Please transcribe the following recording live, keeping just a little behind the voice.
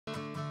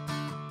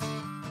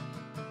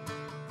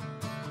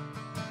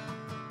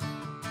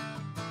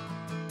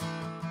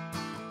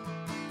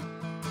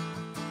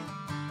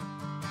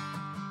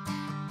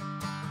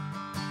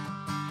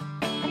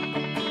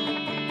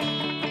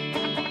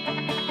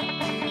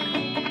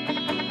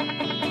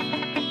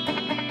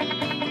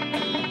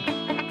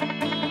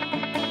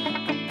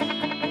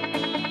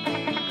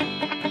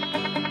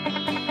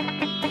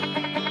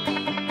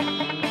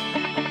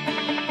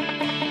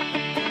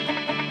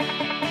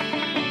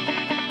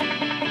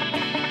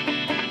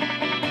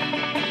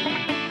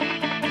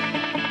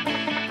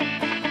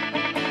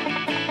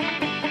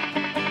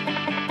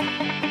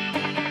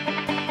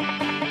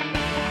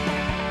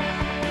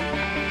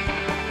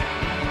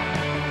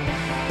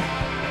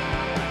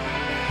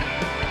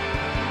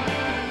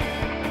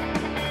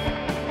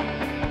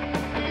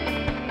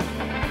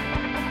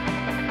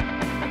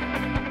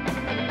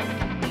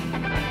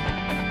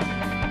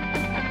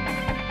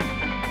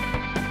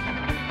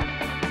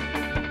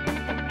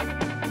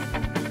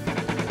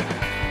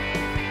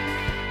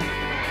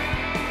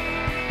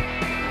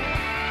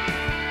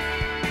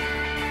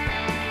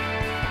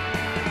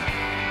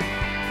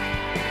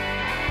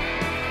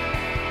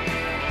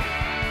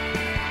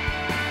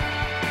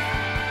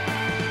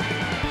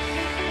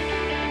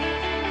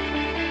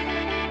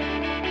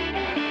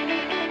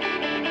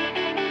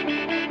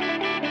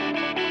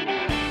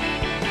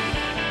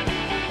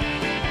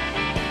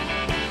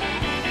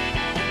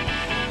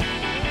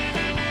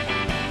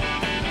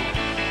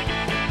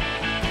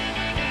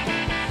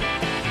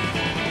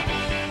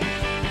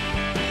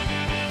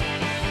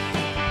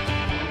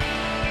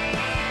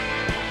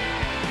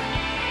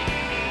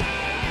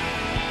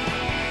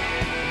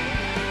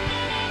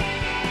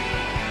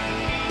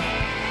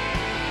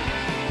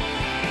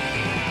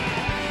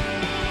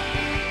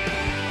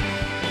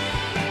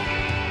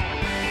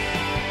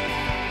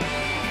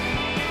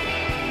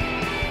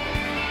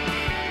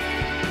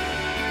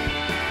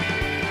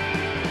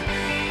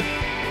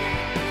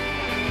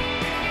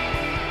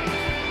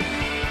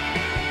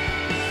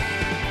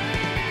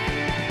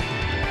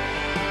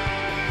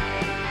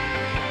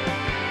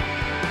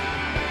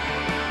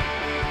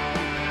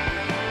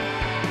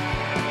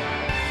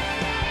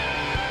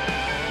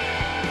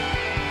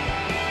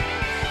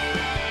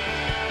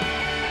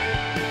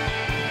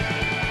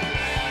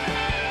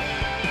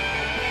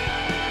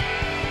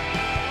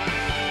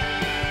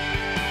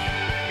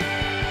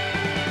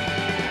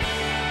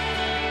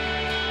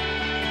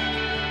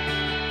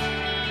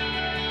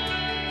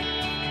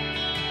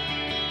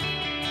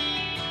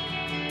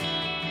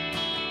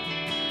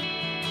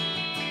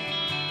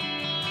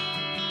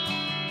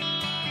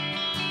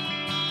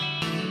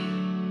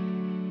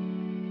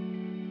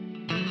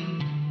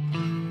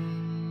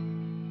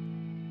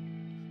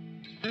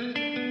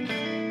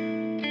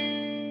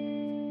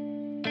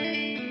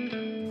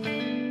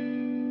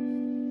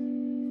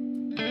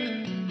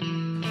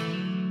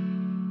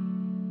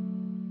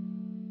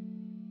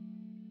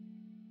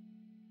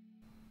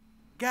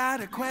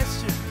Got a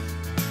question?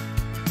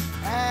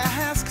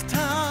 Ask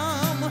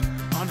Tom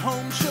on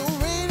Home Show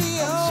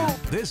Radio.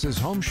 This is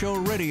Home Show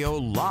Radio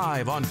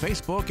live on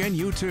Facebook and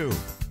YouTube.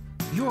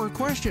 Your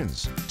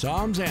questions,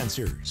 Tom's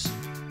answers.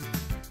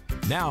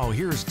 Now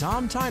here's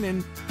Tom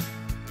Tynan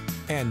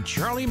and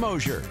Charlie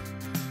Mosier.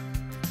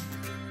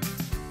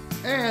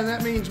 And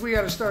that means we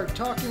got to start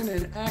talking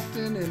and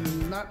acting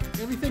and not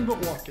everything but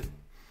walking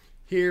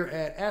here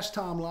at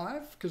AskTom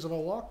Live, because if I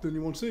walk, then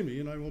you won't see me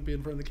and I won't be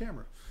in front of the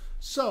camera.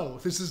 So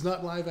this is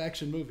not live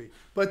action movie,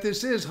 but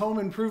this is home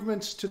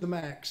improvements to the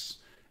max.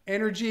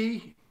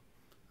 Energy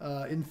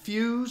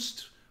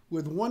infused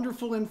with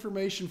wonderful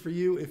information for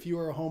you if you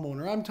are a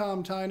homeowner. I'm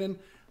Tom Tynan.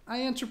 I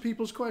answer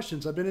people's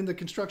questions. I've been in the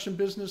construction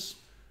business,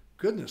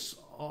 goodness,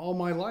 all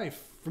my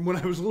life, from when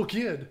I was a little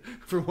kid,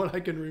 from what I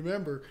can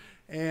remember.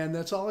 And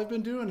that's all I've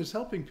been doing is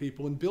helping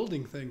people and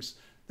building things.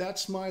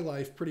 That's my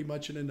life pretty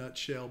much in a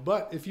nutshell.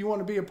 But if you want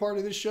to be a part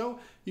of this show,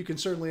 you can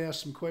certainly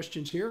ask some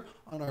questions here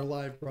on our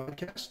live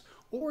broadcast.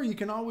 Or you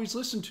can always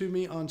listen to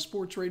me on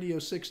Sports Radio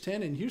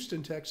 610 in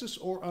Houston, Texas,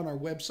 or on our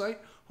website,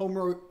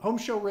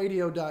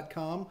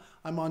 homeshowradio.com.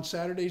 I'm on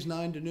Saturdays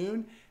 9 to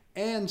noon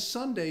and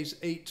Sundays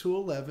 8 to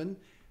 11,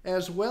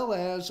 as well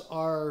as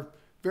our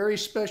very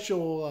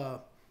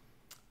special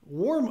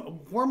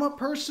warm-up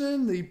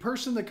person, the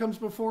person that comes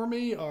before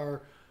me,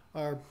 our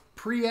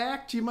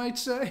pre-act, you might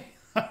say.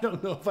 I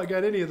don't know if I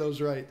got any of those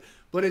right.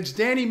 But it's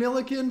Danny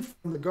Milliken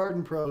from the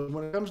Garden Pros.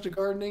 When it comes to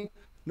gardening,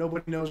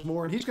 nobody knows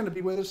more. And he's going to be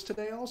with us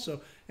today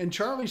also. And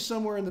Charlie's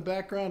somewhere in the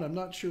background. I'm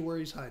not sure where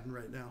he's hiding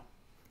right now.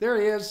 There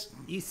he is.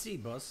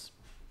 EC boss.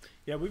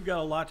 Yeah, we've got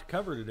a lot to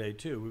cover today,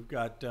 too. We've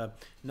got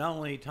not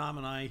only Tom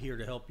and I here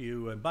to help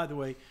you. And by the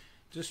way,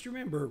 just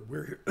remember,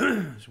 we're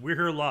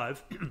here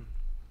live.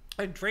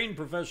 And trained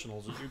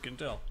professionals, as you can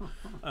tell.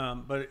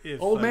 But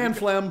if old man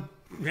phlegm.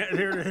 Yeah,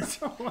 there it is.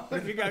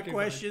 If you got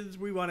questions,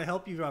 we want to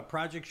help you about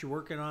projects you're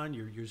working on,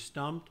 you're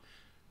stumped.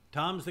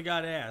 Tom's the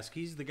guy to ask.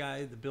 He's the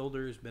guy, the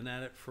builder, has been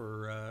at it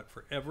for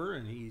forever,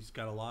 and he's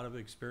got a lot of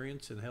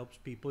experience and helps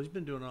people. He's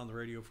been doing it on the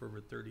radio for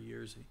over 30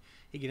 years.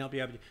 He can help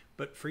you out.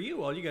 But for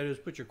you, all you got to do is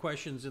put your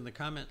questions in the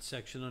comments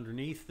section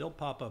underneath. They'll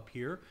pop up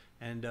here,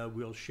 and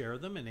we'll share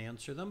them and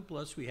answer them.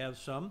 Plus, we have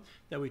some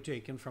that we've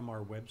taken from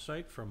our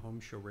website, from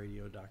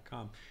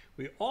homeshowradio.com.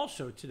 We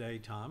also today,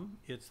 Tom,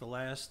 it's the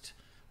last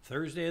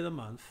Thursday of the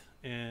month,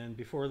 and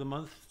before the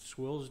month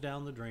swills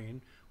down the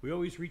drain, we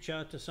always reach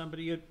out to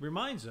somebody. It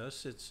reminds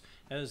us, it's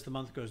as the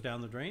month goes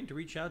down the drain, to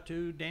reach out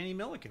to Danny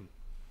Milliken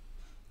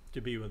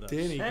to be with us.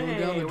 Danny, going Hey,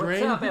 down the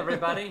drain. what's up,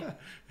 everybody?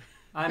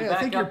 I'm Hey, back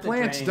I think your up the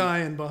plant's drain.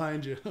 dying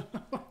behind you.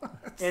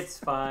 It's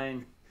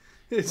fine.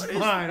 It's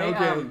fine, Hey,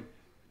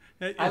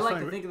 okay. I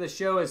like to think of the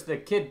show as the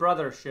Kid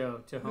Brother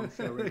Show to Home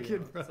Show Radio. The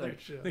Kid Brother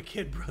Show. The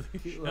Kid Brother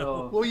Show.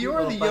 Little- Well, you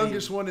are little the buddy.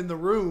 youngest one in the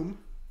room,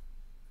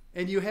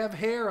 and you have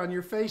hair on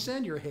your face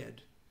and your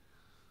head.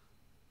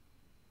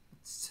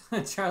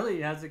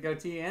 Charlie has a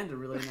goatee and a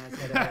really nice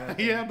head of hair.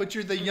 Yeah, but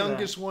you're the Look at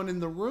youngest one in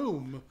the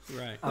room.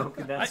 Right.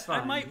 Okay, that's I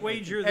fine. might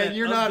wager that And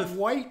you're of not the-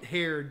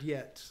 white-haired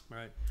yet.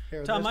 Right.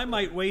 Hair Tom, this I big.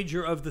 might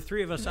wager of the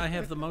three of us, I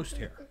have the most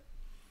hair.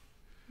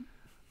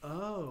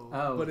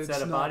 Oh, but is it's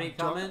that a not body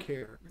dark comment?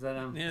 hair. Is that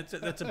Yeah,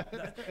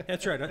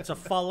 that's right. That's a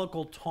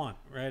follicle taunt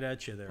right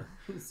at you there.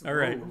 All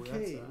right.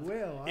 Okay,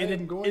 well, I And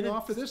am it- going and it-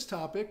 off of this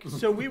topic.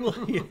 So we will.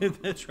 Yeah,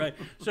 that's right.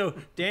 So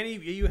Danny,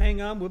 you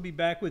hang on. We'll be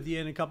back with you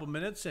in a couple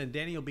minutes, and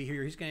Danny will be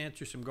here. He's going to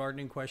answer some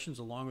gardening questions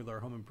along with our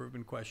home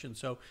improvement questions.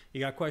 So you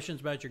got questions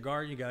about your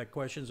garden, you got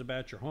questions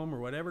about your home or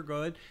whatever,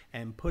 go ahead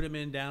and put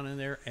them down in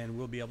there, and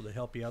we'll be able to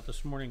help you out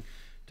this morning.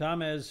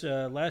 Tom, as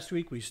last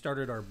week we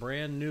started our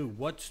brand new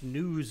What's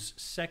News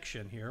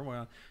section here.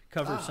 We'll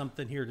cover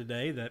something here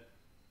today that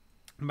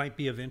might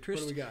be of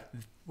interest. What do we got?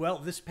 Well,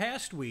 this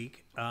past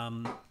week,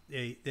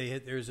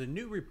 there's a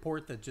new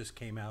report that just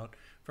came out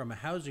from a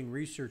housing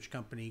research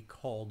company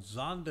called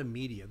Zonda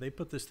Media. They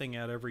put this thing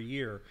out every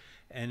year,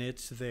 and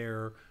it's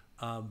their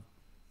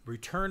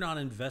return on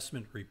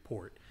investment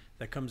report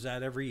that comes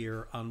out every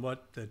year on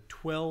what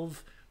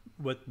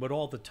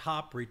all the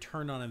top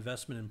return on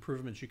investment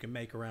improvements you can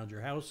make around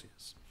your house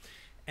is.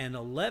 And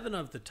 11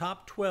 of the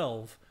top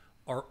 12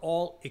 are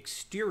all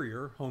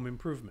exterior home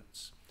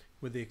improvements,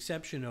 with the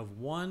exception of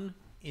one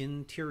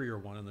interior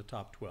one in the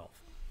top 12.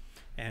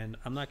 And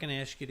I'm not going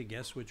to ask you to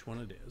guess which one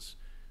it is,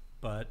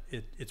 but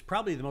it's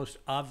probably the most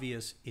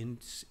obvious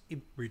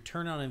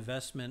return on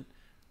investment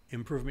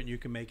improvement you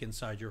can make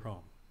inside your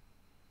home.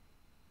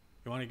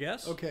 You want to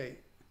guess? Okay.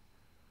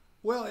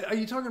 Well, are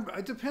you talking about,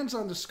 it depends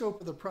on the scope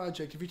of the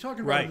project. If you're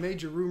talking about Right. a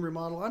major room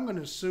remodel, I'm going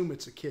to assume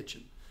it's a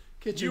kitchen.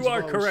 Kitchens You are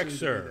always correct, seem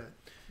to be sir.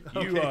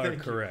 that. You are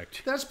thank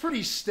correct. That's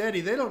pretty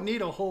steady. They don't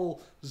need a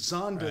whole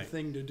Zonda Right.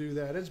 thing to do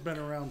that. It's been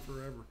around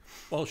forever.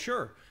 Well,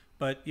 sure.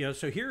 But,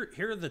 so here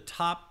are the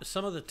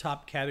some of the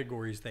top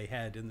categories they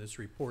had in this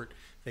report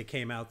that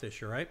came out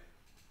this year, right?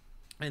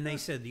 And they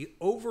said the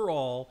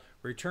overall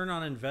return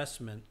on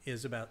investment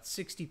is about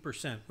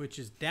 60%, which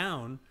is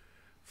down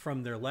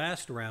from their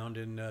last round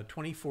in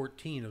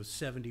 2014 of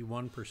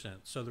 71%.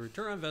 So the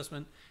return on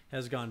investment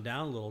has gone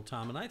down a little,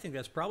 Tom, and I think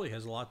that's probably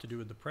has a lot to do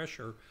with the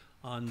pressure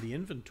on the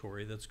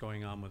inventory that's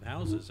going on with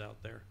houses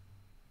out there.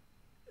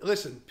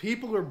 Listen,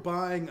 people are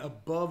buying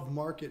above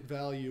market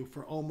value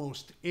for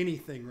almost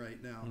anything right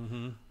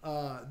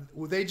now.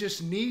 They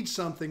just need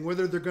something,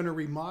 whether they're going to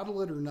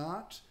remodel it or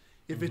not.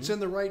 If it's in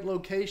the right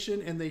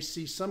location and they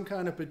see some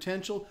kind of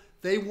potential,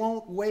 they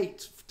won't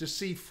wait to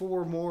see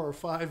 4 more or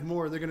 5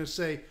 more. They're going to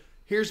say,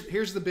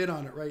 here's the bid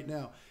on it right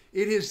now.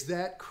 It is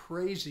that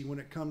crazy when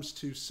it comes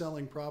to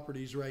selling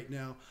properties right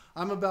now.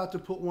 I'm about to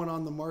put one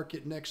on the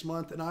market next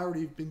month, and I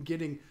already have been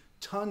getting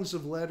tons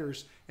of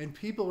letters, and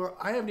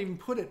I haven't even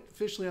put it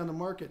officially on the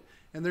market,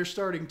 and they're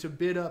starting to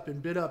bid up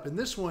and bid up. And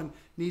this one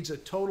needs a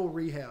total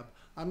rehab.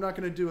 I'm not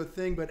going to do a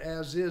thing but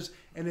as is,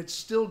 and it's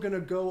still going to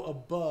go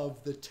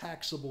above the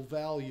taxable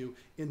value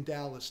in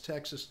Dallas,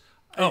 Texas.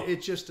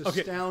 It just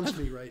astounds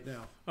me right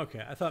now.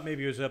 Okay, I thought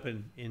maybe it was up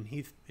in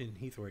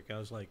Heathwick. I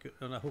was like,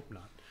 oh, I hope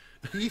not.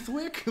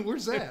 Heathwick?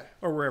 Where's that?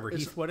 Or wherever.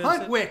 It's What is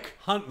Huntwick. it?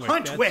 Huntwick.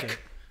 Huntwick.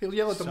 He'll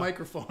yell at the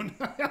microphone.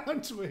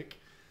 Huntwick.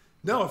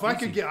 No, if I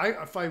could get,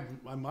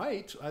 I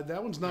might.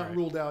 That one's not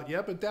ruled out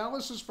yet, but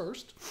Dallas is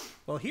first.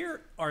 Well,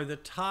 here are the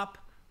top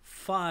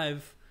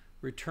 5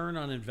 return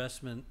on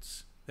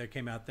investments that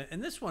came out there,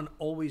 and this one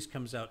always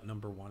comes out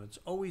number 1. It's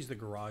always the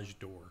garage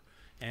door,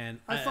 and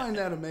I find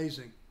that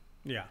amazing.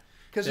 Yeah,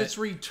 because it's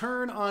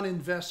return on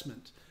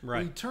investment.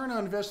 Right. Return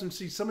on investment.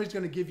 See, somebody's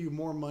going to give you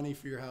more money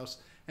for your house,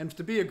 and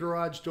to be a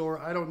garage door,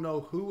 I don't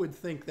know who would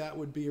think that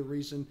would be a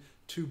reason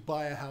to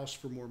buy a house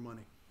for more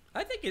money.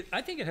 I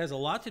think it has a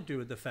lot to do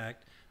with the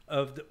fact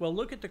of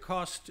look at the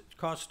cost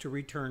to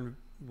return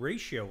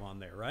ratio on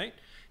there, right?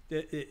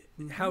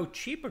 How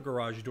cheap a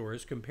garage door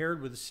is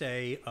compared with,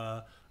 say,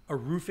 a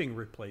roofing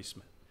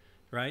replacement,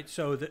 right?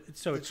 So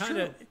it kind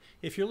of,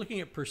 if you're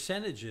looking at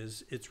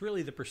percentages, it's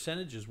really the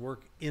percentages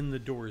work in the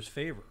door's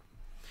favor.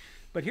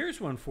 But here's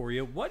one for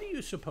you. What do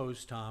you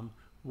suppose, Tom,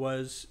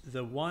 was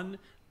the one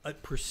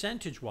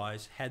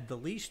percentage-wise had the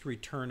least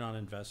return on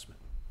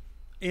investment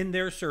in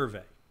their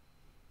survey?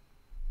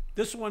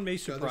 This one may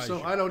surprise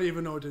you. I don't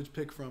even know what to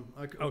pick from.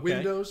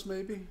 Windows,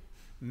 maybe?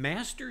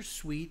 Master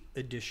Suite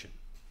Edition.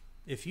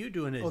 If you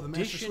do an Master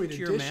addition Suite to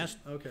your Edition.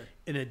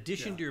 in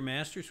addition to your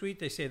Master Suite,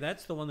 they say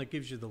that's the one that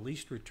gives you the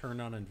least return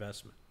on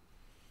investment.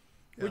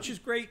 Yeah. Which is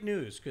great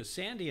news, because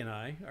Sandy and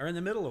I are in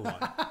the middle of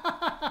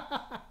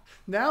one.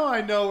 Now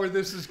I know where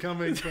this is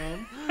coming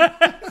from. All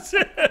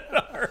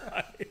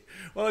right.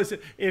 Well,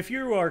 if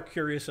you are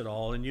curious at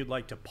all and you'd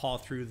like to paw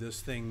through this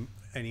thing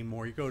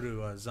anymore, you go to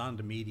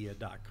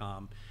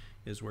zondamedia.com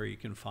is where you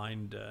can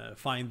find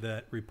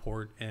that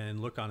report and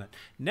look on it.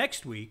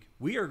 Next week,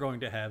 we are going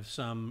to have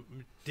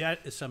some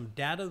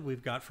data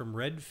we've got from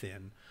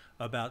Redfin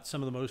about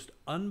some of the most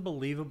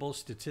unbelievable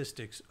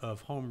statistics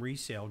of home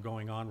resale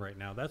going on right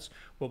now. That's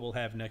what we'll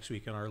have next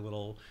week in our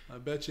little... I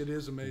bet you it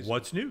is amazing.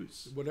 What's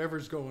news?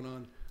 Whatever's going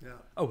on, yeah.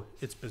 Oh,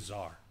 it's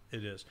bizarre.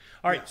 It is.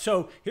 All right,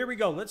 so here we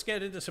go. Let's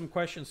get into some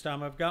questions,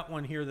 Tom. I've got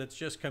one here that's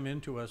just come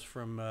in to us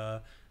from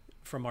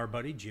our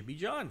buddy Jimmy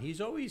John.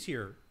 He's always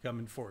here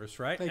coming for us,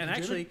 right? Thank you,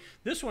 actually, Jimmy.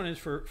 This one is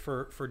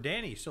for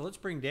Danny. So let's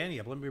bring Danny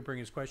up. Let me bring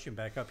his question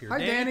back up here. Hi,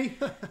 Danny.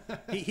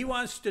 he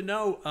wants to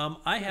know,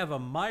 I have a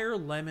Meyer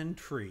lemon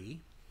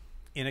tree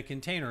in a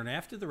container, and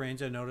after the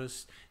rains, I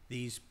noticed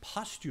these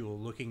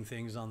pustule-looking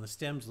things on the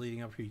stems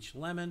leading up to each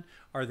lemon.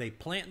 Are they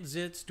plant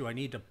zits? Do I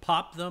need to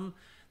pop them?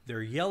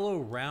 They're yellow,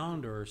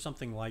 round, or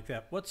something like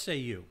that. What say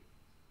you?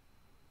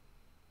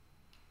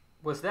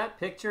 Was that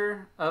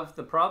picture of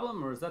the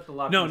problem, or is that the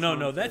Loch No, Ness no.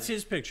 Monster? That's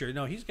his picture.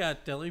 No, he's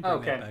got. Let me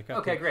bring that back up.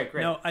 Okay, great.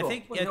 No, cool. I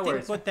think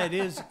what that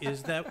is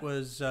that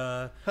was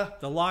the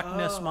Loch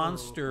Ness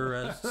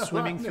monster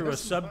swimming through a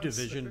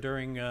subdivision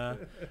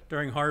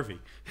during Harvey.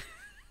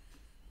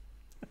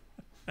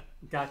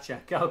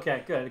 Gotcha.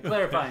 Okay, good.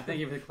 Clarifying.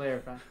 Thank you for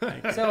clarifying.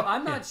 So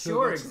I'm not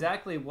sure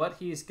exactly what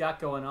he's got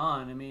going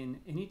on. I mean,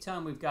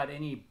 anytime we've got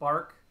any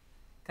bark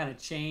kind of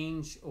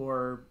change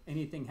or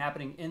anything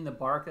happening in the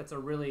bark, that's a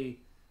really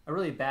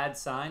bad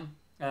sign.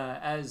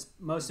 As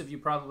most of you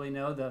probably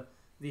know,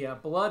 the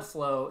blood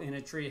flow in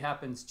a tree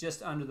happens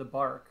just under the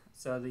bark.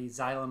 So the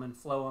xylem and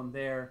phloem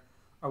there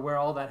are where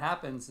all that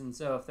happens. And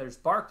so if there's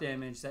bark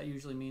damage, that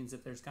usually means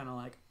that there's kind of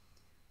like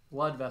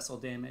blood vessel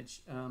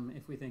damage,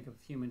 if we think of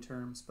human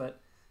terms.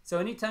 But so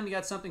anytime you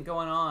got something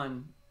going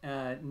on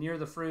near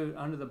the fruit,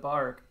 under the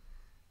bark,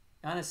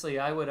 honestly,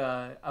 I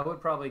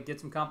would probably get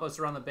some compost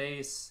around the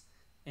base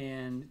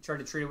and try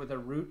to treat it with a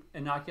root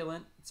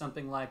inoculant,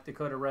 something like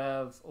Dakota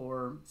Rev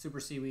or Super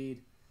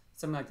Seaweed,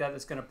 something like that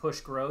that's going to push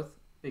growth,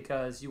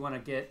 because you want to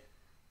get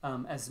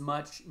as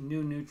much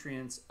new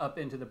nutrients up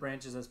into the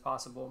branches as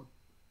possible.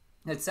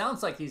 It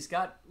sounds like he's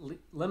got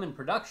lemon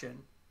production.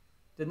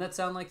 Didn't that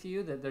sound like to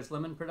you that there's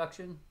lemon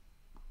production?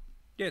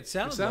 Yeah, it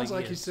sounds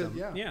like he said,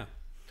 yeah. Yeah.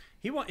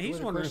 He's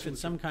wondering if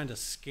it's some kind of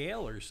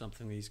scale or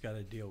something that he's got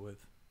to deal with.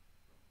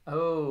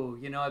 Oh,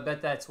 I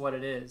bet that's what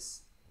it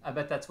is. I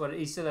bet that's what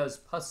each of those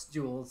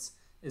pustules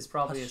is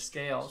probably a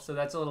scale. So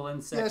that's a little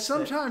insect. Yeah,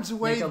 sometimes the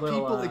way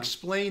people uh,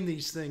 explain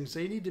these things,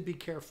 they need to be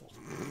careful.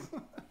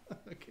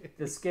 Okay.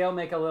 The scale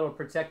make a little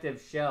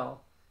protective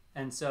shell.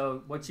 And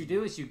so what you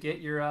do is you get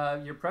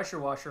your pressure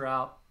washer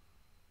out,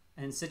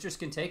 and citrus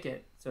can take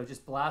it. So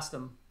just blast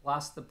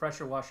the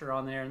pressure washer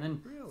on there, and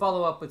then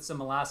follow up with some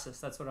molasses.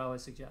 That's what I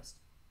always suggest.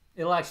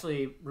 It'll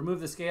actually remove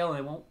the scale,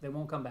 and they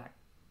won't come back.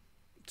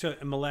 So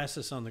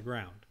molasses on the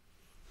ground.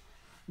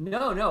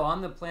 No,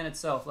 on the plant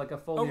itself, like a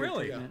foliar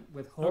treatment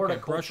with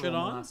horticultural brush it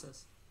on?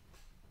 molasses.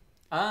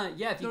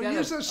 Yeah, if you No, got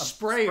use a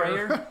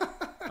sprayer.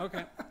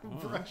 Okay.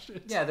 Brush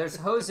it. Yeah, there's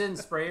hose-in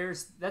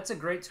sprayers. That's a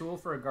great tool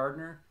for a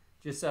gardener.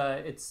 Just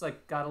it's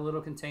like got a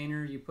little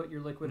container. You put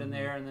your liquid in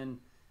there, and then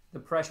the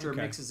pressure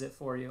mixes it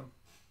for you.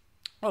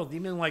 Oh,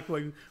 you mean like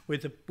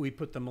we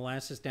put the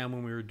molasses down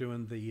when we were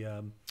doing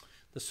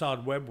the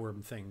sod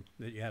webworm thing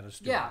that you had us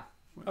do? Yeah.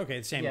 Okay,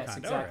 the same Yes, kind.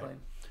 exactly.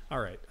 All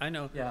right. I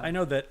know. Yeah. I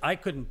know that I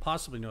couldn't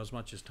possibly know as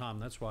much as Tom.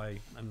 That's why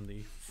I'm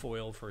the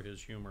foil for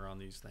his humor on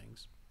these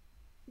things.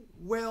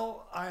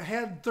 Well, I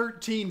had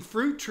 13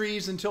 fruit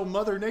trees until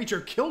Mother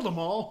Nature killed them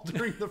all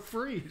during the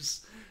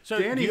freeze. So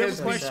Danny has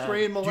been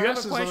spraying Do you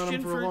have a molasses on them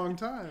question for a long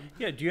time.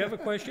 Yeah. Do you have a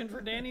question for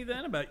Danny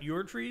then about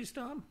your trees,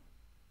 Tom?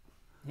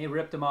 He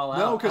ripped them all out.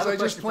 No, because have a I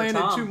just question for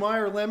planted Tom. 2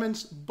 Meyer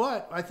lemons.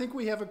 But I think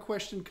we have a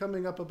question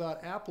coming up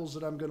about apples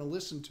that I'm going to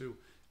listen to.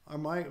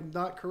 Am I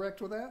not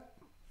correct with that?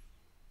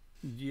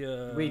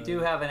 Yeah. We do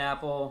have an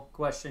apple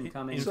question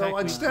coming. In So fact,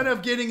 instead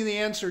of getting the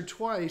answer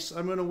twice,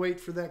 I'm going to wait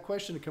for that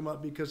question to come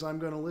up because I'm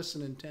going to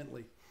listen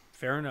intently.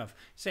 Fair enough.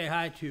 Say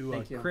hi to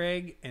Thank you.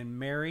 Craig and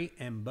Mary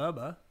and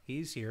Bubba.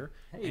 He's here.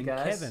 Hey, and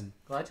guys. Kevin.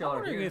 Glad y'all I'm are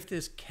wondering here. if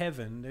this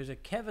Kevin, there's a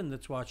Kevin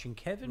that's watching,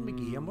 Kevin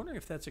McGee. I'm wondering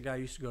if that's a guy I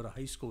used to go to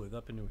high school with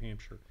up in New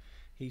Hampshire.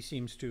 He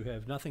seems to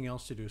have nothing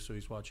else to do, so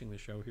he's watching the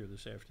show here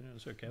this afternoon.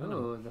 So Kevin,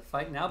 Oh, the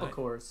fighting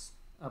albacores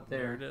up there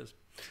there. it is.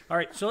 All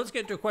right, so let's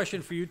get to a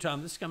question for you,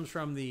 Tom. This comes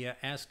from the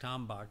Ask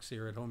Tom box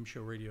here at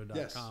homeshowradio.com.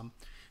 Yes.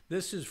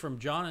 This is from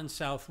John in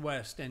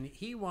Southwest, and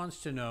he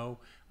wants to know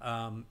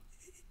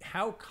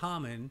how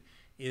common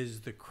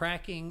is the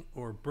cracking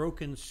or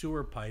broken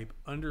sewer pipe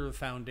under the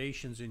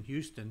foundations in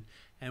Houston,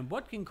 and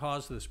what can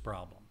cause this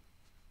problem?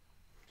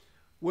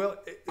 Well,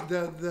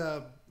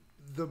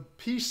 the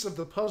piece of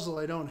the puzzle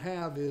I don't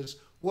have is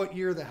what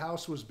year the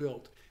house was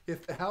built.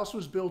 If the house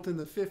was built in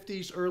the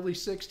 50s, early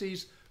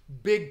 60s,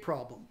 big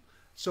problem.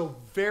 So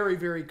very,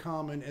 very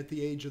common at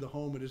the age of the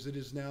home as it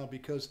is now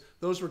because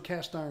those were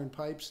cast iron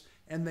pipes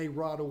and they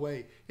rot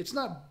away. It's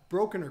not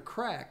broken or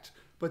cracked,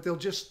 but they'll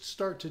just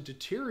start to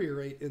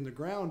deteriorate in the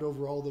ground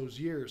over all those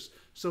years.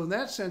 So in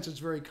that sense, it's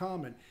very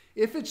common.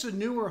 If it's a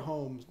newer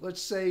home,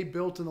 let's say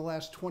built in the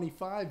last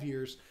 25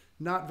 years,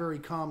 not very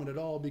common at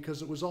all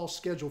because it was all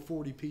Schedule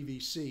 40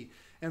 PVC.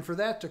 And for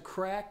that to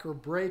crack or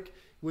break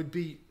would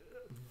be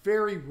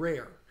very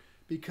rare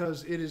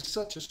because it is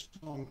such a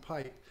strong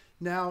pipe.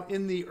 Now,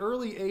 in the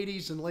early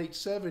 80s and late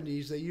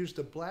 70s, they used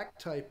a black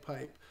type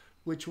pipe,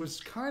 which was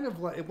kind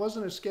of like, it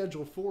wasn't a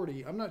Schedule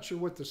 40. I'm not sure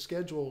what the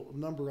schedule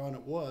number on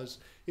it was.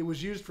 It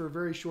was used for a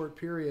very short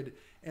period,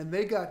 and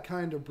they got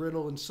kind of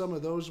brittle, and some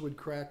of those would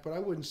crack, but I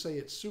wouldn't say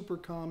it's super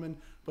common,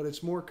 but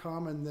it's more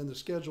common than the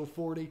Schedule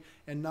 40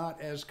 and not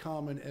as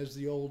common as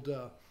the old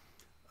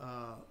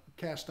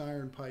cast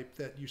iron pipe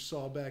that you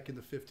saw back in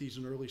the 50s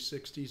and early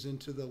 60s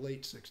into the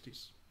late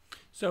 60s.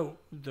 So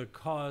the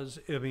cause,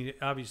 I mean,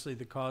 obviously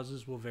the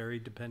causes will vary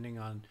depending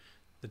on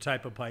the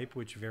type of pipe,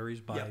 which varies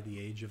by the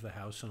age of the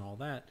house and all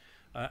that.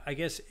 I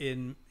guess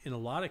in a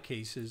lot of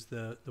cases,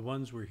 the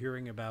ones we're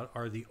hearing about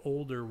are the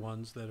older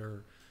ones that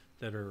are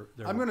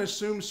I'm going to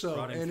assume so.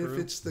 And through. if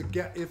it's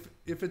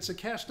if it's a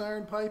cast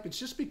iron pipe, it's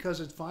just because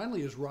it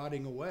finally is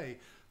rotting away.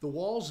 The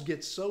walls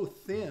get so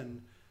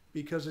thin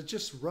because it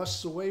just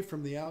rusts away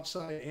from the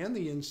outside and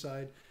the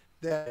inside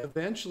that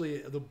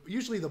eventually,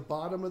 usually the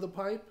bottom of the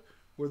pipe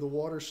where the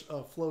water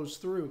flows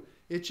through,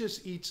 it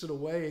just eats it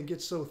away and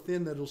gets so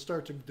thin that it'll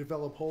start to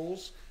develop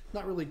holes.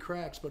 Not really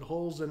cracks, but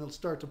holes, and it'll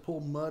start to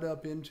pull mud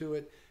up into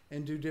it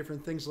and do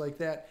different things like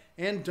that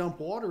and dump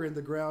water in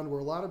the ground where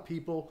a lot of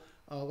people,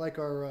 like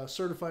our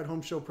certified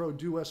home show pro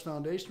Do West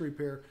Foundation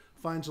Repair,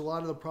 finds a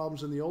lot of the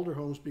problems in the older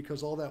homes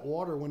because all that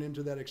water went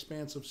into that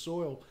expansive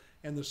soil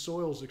and the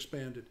soil's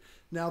expanded.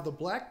 Now the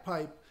black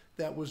pipe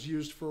that was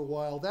used for a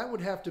while, that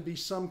would have to be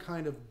some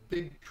kind of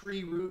big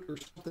tree root or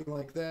something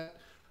like that.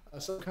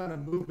 Some kind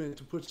of movement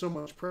to put so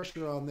much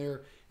pressure on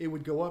there, it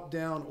would go up,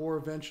 down, or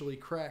eventually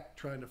crack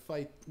trying to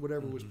fight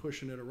whatever was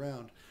pushing it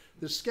around.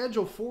 The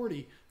Schedule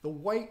 40, the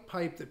white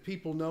pipe that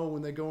people know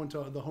when they go into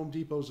the Home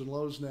Depots and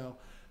Lowe's now,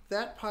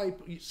 that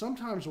pipe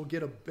sometimes will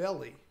get a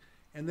belly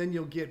and then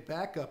you'll get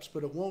backups,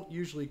 but it won't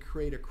usually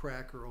create a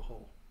crack or a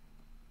hole.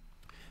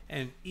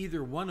 And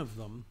either one of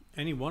them,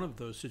 any one of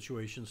those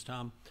situations,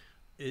 Tom,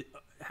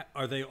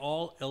 are they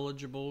all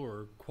eligible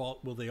or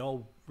will they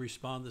all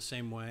respond the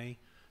same way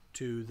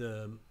to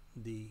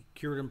the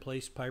cured in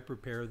place pipe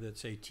repair that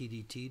say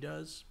TDT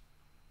does?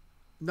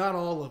 Not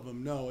all of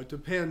them, no. It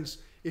depends.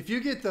 If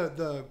you get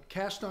the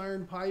cast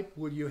iron pipe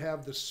where you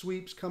have the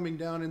sweeps coming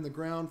down in the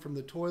ground from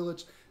the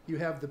toilets, You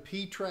have the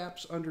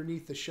P-traps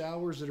underneath the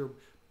showers that are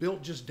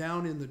built just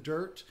down in the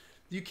dirt.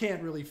 You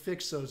can't really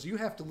fix those. You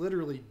have to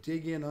literally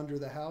dig in under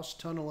the house,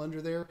 tunnel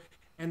under there,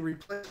 and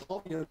replace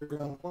all the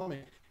underground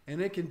plumbing.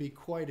 And it can be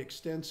quite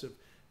extensive.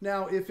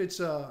 Now, if it's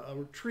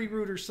a tree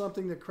root or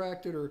something that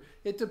cracked it, or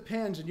it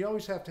depends, and you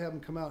always have to have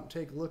them come out and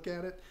take a look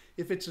at it.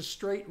 If it's a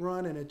straight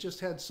run and it just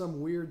had some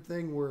weird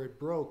thing where it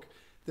broke,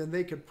 then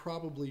they could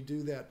probably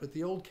do that. But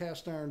the old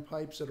cast iron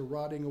pipes that are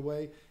rotting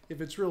away,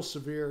 if it's real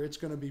severe, it's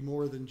going to be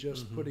more than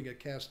just putting a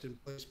cast in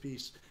place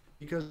piece,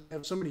 because they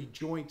have so many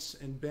joints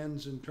and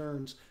bends and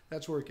turns.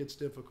 That's where it gets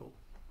difficult.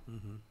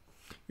 You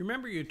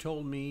remember you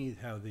told me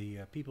how the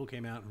people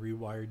came out and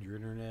rewired your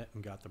internet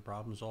and got the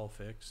problems all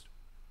fixed?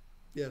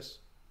 Yes.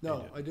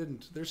 No, I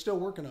didn't. They're still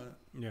working on it.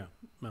 Yeah.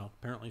 Well,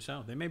 apparently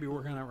so. They may be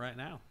working on it right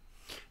now.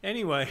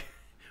 Anyway.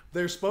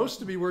 They're supposed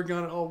to be working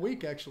on it all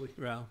week, actually.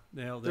 Well,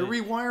 they're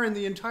rewiring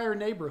the entire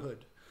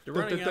neighborhood. They're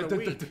running out of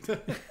week.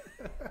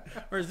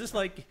 Or is this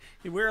like,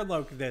 we're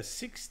like the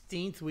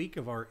 16th week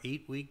of our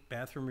 8-week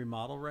bathroom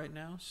remodel right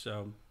now?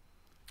 So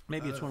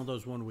maybe it's one of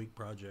those 1-week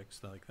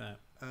projects like that.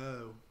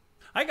 Oh.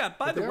 I got,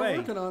 by the way, they're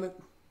working on it.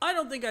 I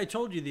don't think I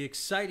told you the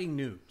exciting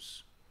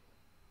news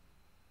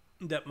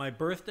that my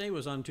birthday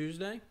was on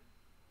Tuesday.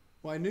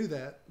 Well, I knew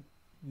that.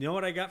 You know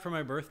what I got for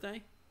my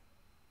birthday?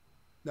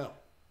 No.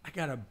 I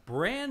got a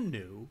brand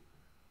new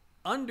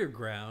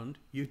underground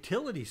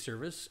utility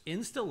service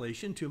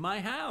installation to my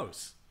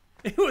house.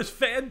 It was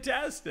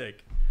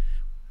fantastic.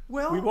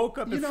 Well, we woke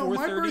up at 4:30 in the morning.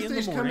 My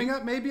birthday's coming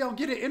up. Maybe I'll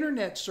get an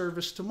internet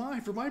service for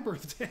my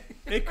birthday.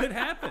 It could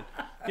happen.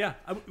 Yeah,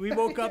 we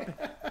woke up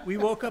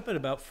at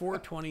about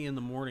 4:20 in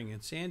the morning,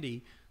 and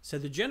Sandy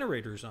said the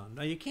generator's on.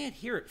 Now you can't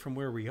hear it from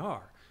where we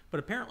are, but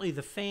apparently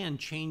the fan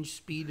changed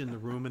speed in the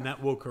room, and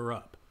that woke her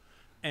up.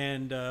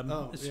 And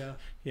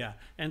yeah.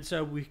 And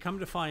so we come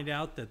to find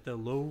out that the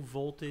low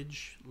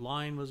voltage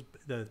line was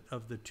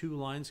of the 2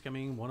 lines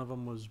coming, one of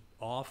them was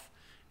off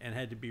and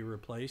had to be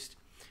replaced.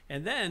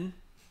 And then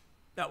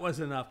that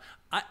wasn't enough.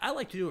 I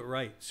like to do it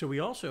right, so we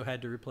also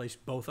had to replace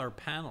both our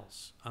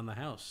panels on the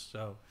house.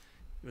 So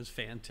it was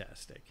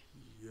fantastic.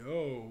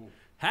 Yo,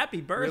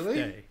 happy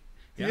birthday!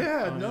 Really?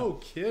 Yeah, no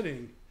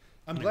kidding.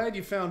 I'm glad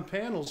you found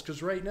panels,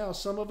 because right now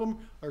some of them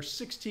are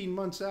 16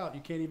 months out.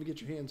 You can't even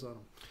get your hands on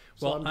them.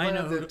 So well, I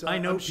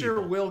know I'm sure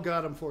people. Will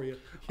got them for you.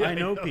 Yeah, I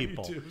know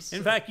people.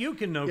 In fact, you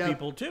can know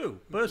people too.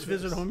 But let's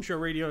visit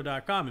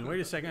homeshowradio.com and wait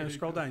a second and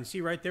scroll down and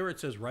see right there it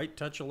says Right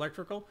Touch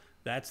Electrical.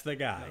 That's the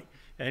guy.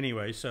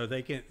 Anyway, so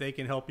they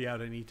can help you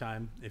out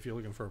anytime if you're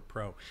looking for a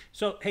pro.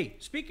 So hey,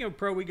 speaking of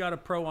pro, we got a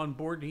pro on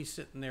board and he's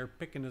sitting there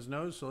picking his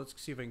nose. So let's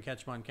see if I can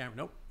catch him on camera.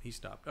 Nope, he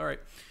stopped. All right,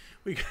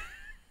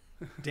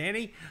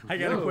 Danny, I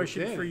got a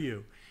question for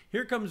you.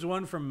 Here comes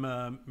one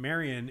from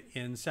Marion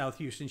in South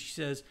Houston. She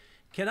says,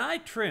 can I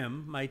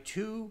trim my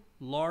 2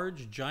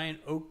 large giant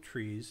oak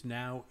trees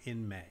now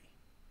in May?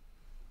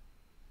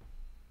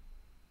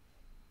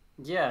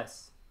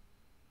 Yes.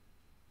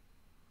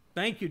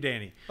 Thank you,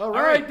 Danny. All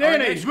right,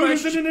 Danny.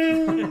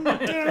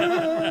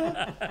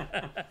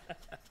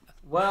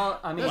 Well,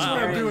 I mean, that's what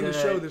I'm doing the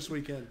show this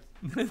weekend.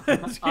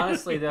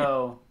 Honestly,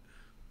 though,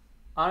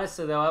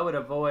 I would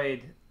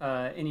avoid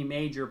any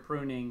major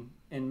pruning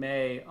in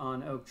May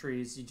on oak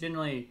trees. You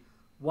generally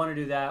want to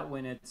do that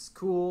when it's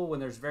cool, when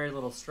there's very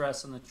little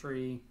stress on the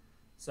tree.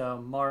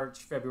 So March,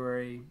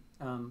 February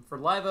for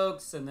live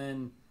oaks, and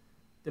then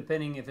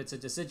depending if it's a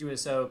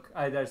deciduous oak,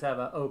 I just have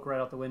an oak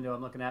right out the window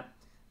I'm looking at.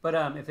 But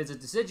if it's a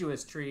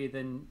deciduous tree,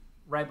 then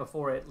right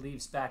before it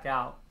leaves back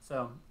out.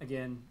 So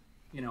again,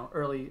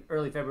 early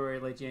February,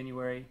 late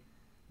January.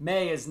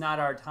 May is not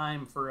our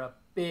time for a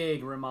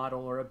big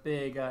remodel or a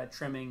big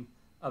trimming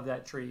of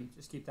that tree.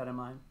 Just keep that in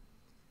mind.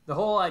 The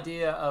whole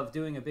idea of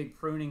doing a big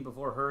pruning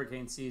before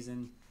hurricane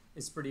season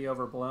is pretty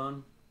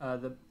overblown.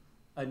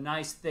 A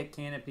nice thick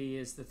canopy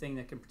is the thing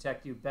that can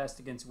protect you best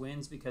against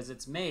winds, because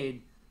it's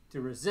made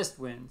to resist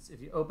winds.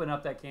 If you open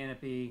up that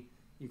canopy,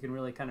 you can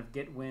really kind of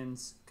get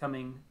winds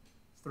coming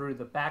through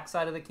the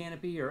backside of the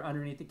canopy or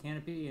underneath the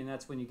canopy, and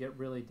that's when you get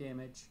really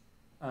damage,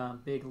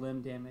 big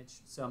limb damage.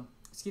 So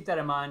just keep that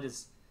in mind.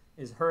 Is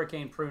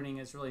hurricane pruning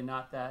is really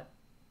not that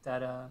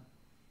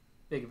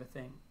big of a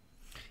thing.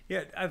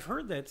 Yeah, I've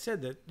heard that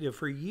said that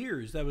for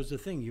years that was the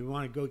thing. You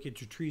want to go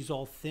get your trees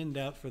all thinned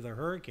out for the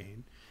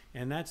hurricane,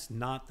 and that's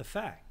not the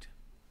fact.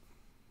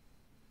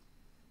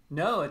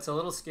 No, it's a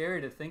little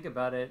scary to think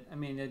about it. I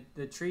mean,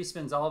 the tree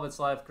spends all of its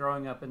life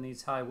growing up in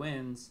these high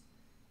winds,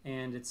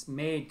 and it's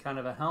made kind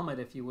of a helmet,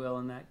 if you will,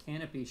 in that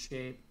canopy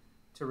shape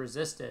to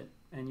resist it.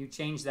 And you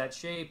change that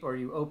shape or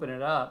you open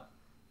it up,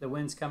 the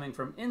wind's coming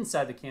from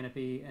inside the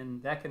canopy,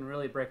 and that can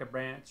really break a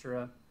branch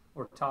or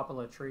topple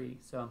a tree.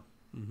 So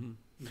be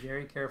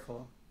very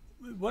careful.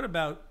 What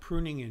about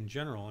pruning in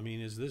general? I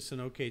mean, is this an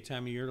okay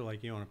time of year to,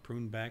 like, you want to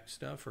prune back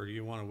stuff, or do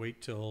you want to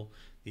wait till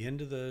the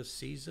end of the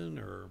season,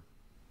 or?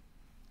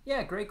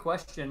 Yeah, great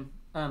question.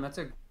 That's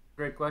a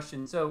great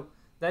question. So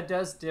that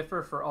does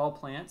differ for all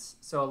plants.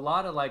 So a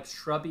lot of like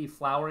shrubby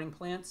flowering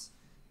plants,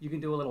 you can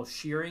do a little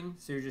shearing.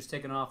 So you're just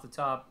taking off the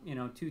top,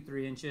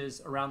 2-3 inches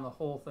around the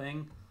whole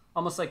thing.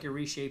 almost like you're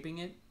reshaping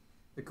it.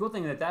 The cool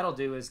thing that that'll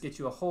do is get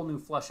you a whole new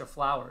flush of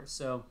flowers.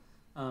 So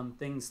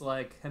things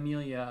like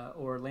Hamelia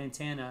or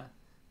Lantana,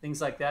 things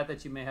like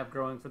that you may have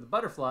growing for the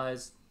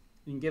butterflies,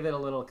 you can give it a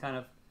little kind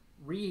of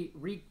give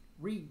it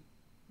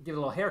a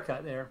little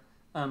haircut there,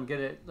 get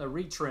it a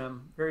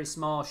retrim, very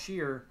small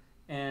shear,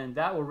 and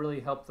that will really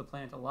help the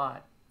plant a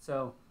lot.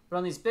 So, but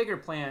on these bigger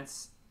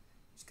plants,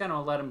 just kind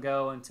of let them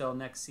go until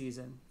next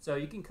season. So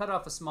you can cut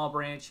off a small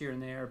branch here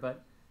and there,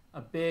 but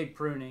a big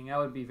pruning, I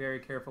would be very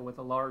careful with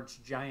a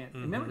large giant.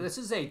 Remember, this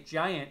is a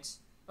giant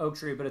oak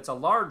tree, but it's a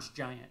large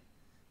giant.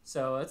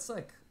 So it's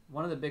like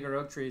one of the bigger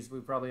oak trees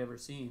we've probably ever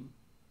seen.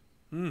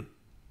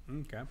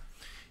 Okay.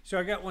 So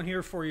I got one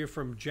here for you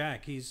from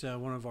Jack. He's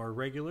one of our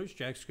regulars.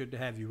 Jack's good to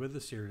have you with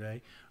us here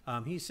today.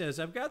 He says,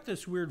 I've got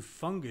this weird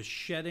fungus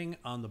shedding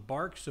on the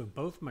barks of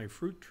both my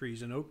fruit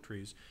trees and oak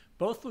trees.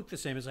 Both look the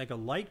same. It's like a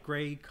light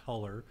gray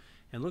color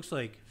and looks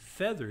like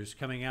feathers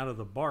coming out of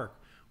the bark.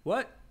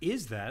 What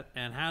is that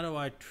and how do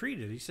I treat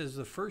it? He says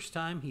the first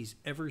time he's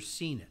ever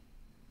seen it.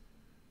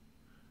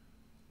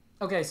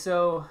 Okay,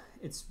 so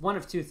it's one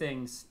of two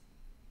things.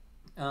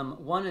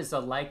 One is a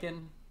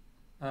lichen.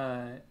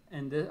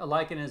 And a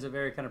lichen is a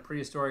very kind of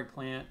prehistoric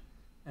plant.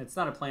 It's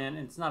not a plant,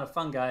 it's not a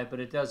fungi, but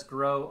it does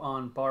grow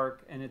on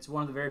bark, and it's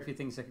one of the very few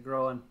things that can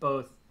grow on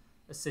both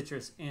a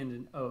citrus and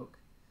an oak.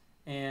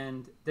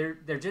 And they're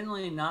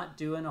generally not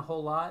doing a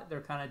whole lot.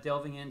 They're kind of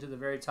delving into the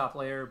very top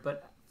layer,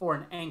 but for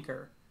an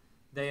anchor,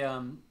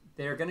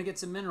 they're going to get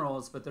some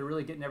minerals, but they're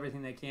really getting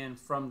everything they can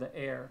from the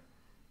air.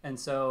 And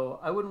so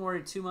I wouldn't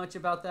worry too much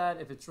about that.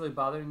 If it's really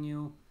bothering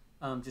you,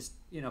 just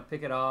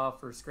pick it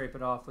off or scrape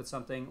it off with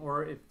something,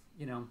 or if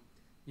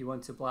you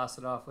want to blast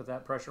it off with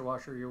that pressure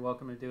washer, you're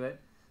welcome to do it.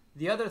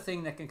 The other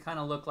thing that can kind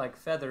of look like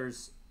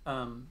feathers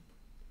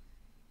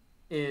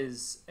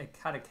is a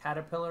kind of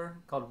caterpillar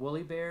called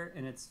woolly bear,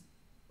 and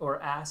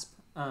or asp.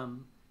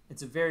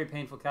 It's a very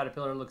painful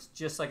caterpillar. It looks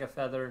just like a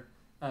feather.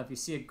 If you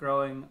see it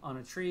growing on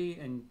a tree,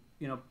 and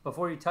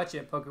before you touch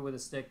it, poke it with a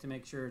stick to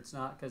make sure it's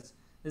not, because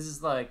this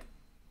is like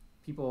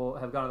people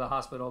have gone to the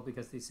hospital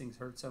because these things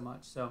hurt so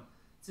much. So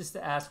it's just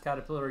the asp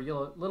caterpillar, a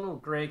little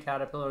gray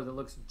caterpillar that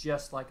looks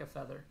just like a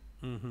feather.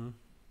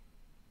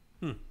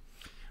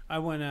 I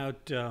went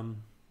out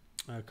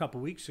a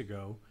couple weeks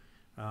ago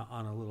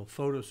on a little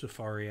photo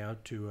safari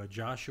out to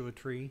Joshua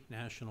Tree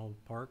National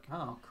Park.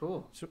 Oh,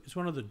 cool. So it's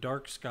one of the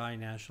dark sky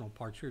national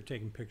parks. We were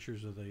taking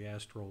pictures of the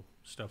astral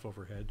stuff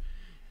overhead.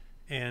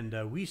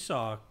 And we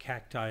saw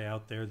cacti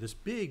out there. This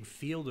big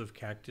field of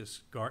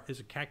cactus is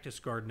a cactus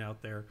garden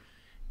out there.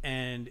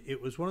 And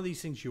it was one of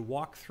these things, you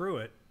walk through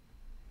it,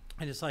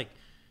 and it's like,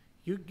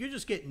 you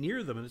just get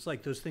near them, and it's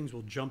like those things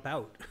will jump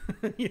out.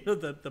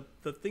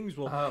 The things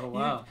will. Oh,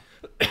 wow.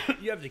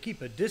 You have to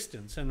keep a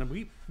distance, and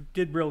we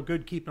did real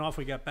good keeping off.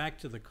 We got back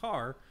to the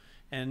car,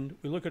 and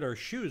we look at our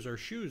shoes. Our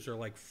shoes are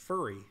like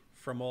furry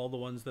from all the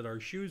ones that our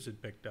shoes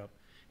had picked up.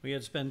 We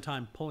had to spend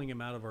time pulling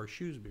them out of our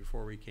shoes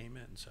before we came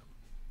in. So.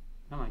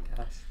 Oh my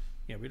gosh.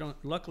 Yeah, we don't.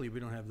 Luckily, we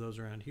don't have those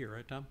around here,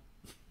 right, Tom?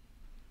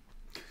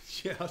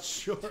 Yeah,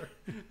 sure.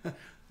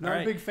 Not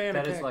right. a big fan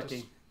of That is cactus.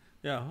 lucky.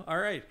 Yeah. All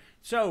right.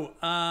 So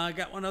I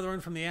got one other one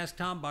from the Ask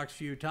Tom box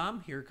for you,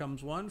 Tom. Here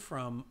comes one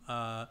from.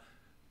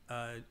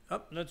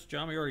 That's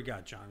John. We already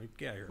got John.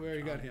 Get here. We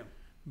already got him.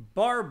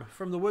 Barb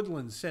from the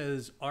Woodlands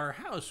says our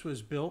house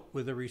was built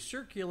with a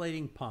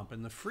recirculating pump,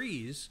 and the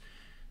freeze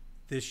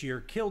this year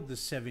killed the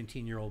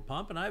 17-year-old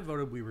pump, and I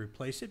voted we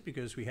replace it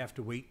because we have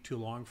to wait too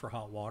long for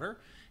hot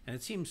water, and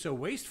it seems so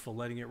wasteful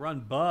letting it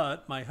run.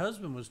 But my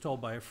husband was told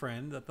by a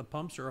friend that the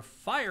pumps are a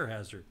fire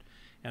hazard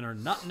and are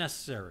not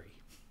necessary.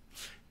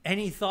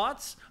 Any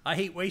thoughts? I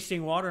hate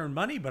wasting water and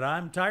money, but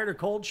I'm tired of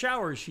cold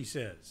showers, she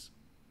says.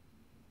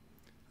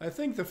 I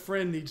think the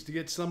friend needs to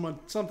get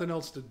something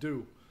else to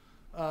do.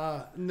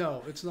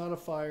 No, it's not a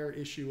fire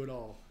issue at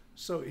all.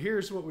 So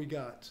here's what we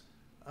got.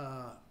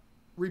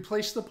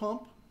 Replace the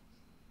pump.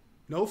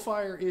 No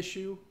fire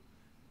issue.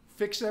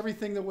 Fix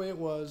everything the way it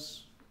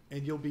was,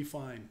 and you'll be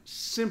fine.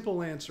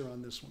 Simple answer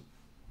on this one.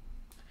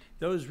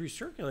 Those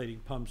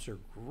recirculating pumps are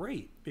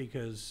great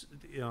because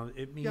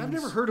it means. Yeah, I've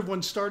never heard of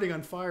one starting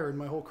on fire in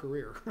my whole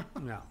career.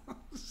 No,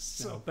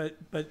 So. no,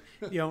 but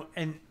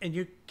and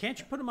you can't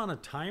you put them on a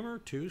timer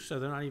too, so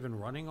they're not even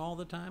running all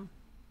the time.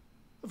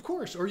 Of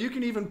course, or you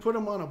can even put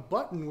them on a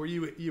button where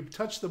you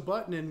touch the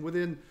button and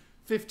within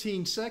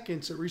 15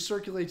 seconds it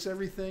recirculates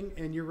everything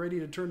and you're ready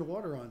to turn the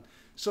water on.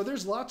 So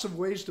there's lots of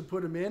ways to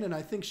put them in, and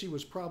I think she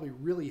was probably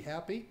really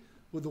happy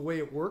with the way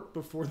it worked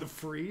before the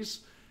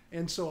freeze.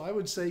 And so I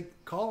would say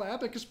call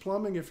Abacus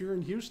Plumbing if you're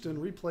in Houston,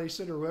 replace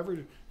it, or whoever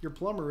your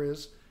plumber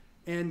is,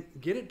 and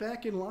get it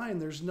back in line.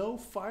 There's no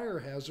fire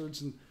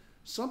hazards, and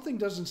something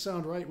doesn't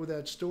sound right with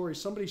that story.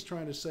 Somebody's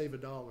trying to save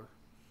 $1.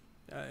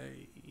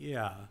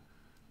 Yeah.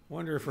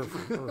 Wonder if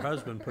her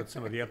husband put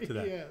somebody up to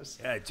that. Yes.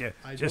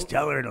 Just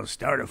tell her it'll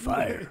start a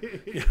fire.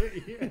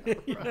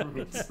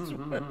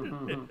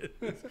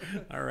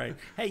 All right.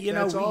 Hey,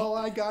 That's all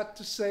I got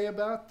to say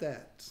about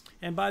that.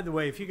 And by the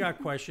way, if you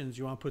got questions,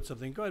 you want to put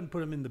something, go ahead and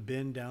put them in the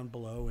bin down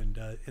below and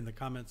in the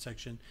comment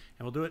section,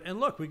 and we'll do it. And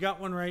look, we got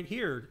one right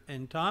here.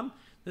 And Tom,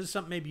 this is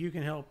something maybe you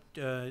can help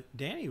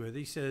Danny with.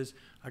 He says,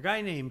 a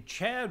guy named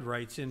Chad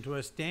writes into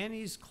us,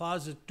 Danny's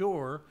closet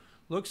door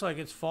looks like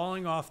it's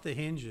falling off the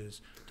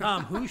hinges.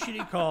 Tom, who should he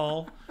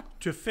call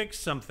to fix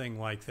something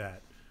like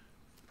that?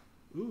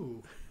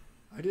 Ooh,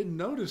 I didn't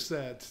notice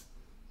that.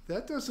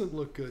 That doesn't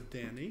look good,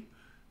 Danny.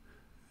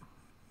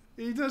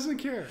 He doesn't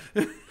care.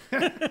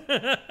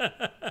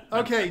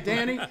 Okay,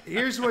 Danny,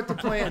 here's what the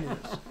plan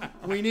is.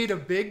 We need a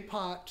big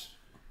pot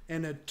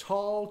and a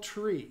tall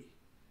tree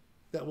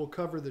that will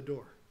cover the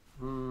door.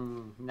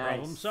 Problem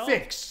Nice. solved.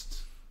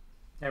 Fixed.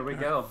 There we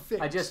go.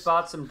 I just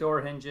bought some door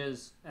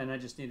hinges, and I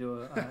just need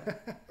to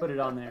put it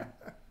on there.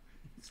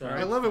 So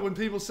I love it when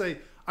people say,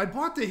 I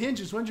bought the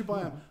hinges. When did you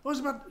buy them? Oh, it was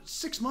about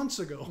 6 months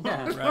ago.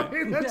 Yeah,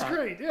 right. That's Yeah.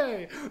 great.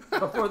 Yay.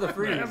 before the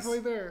freeze. Halfway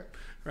there.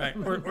 Right.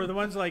 Or the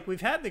ones like, we've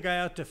had the guy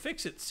out to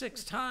fix it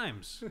 6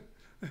 times.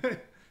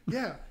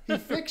 Yeah, he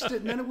fixed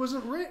it, and then it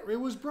wasn't it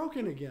was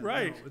broken again.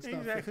 Right. No, it's not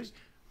Exactly. fixed.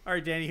 All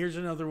right, Danny, here's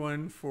another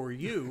one for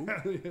you.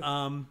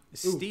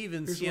 Steve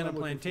in here's what Sienna I'm looking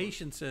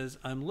Plantation says,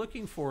 I'm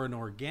looking for an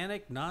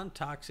organic,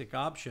 non-toxic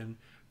option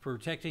for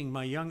protecting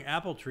my young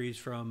apple trees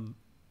from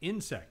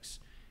insects.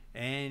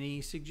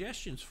 Any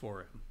suggestions for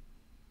him?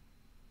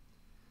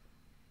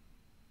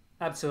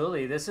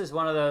 Absolutely. This is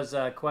one of those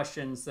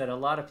questions that a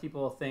lot of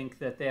people think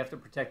that they have to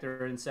protect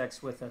their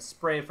insects with a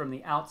spray from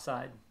the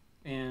outside.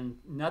 And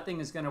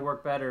nothing is going to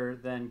work better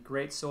than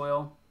great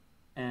soil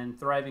and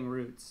thriving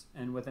roots.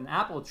 And with an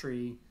apple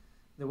tree,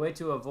 the way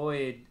to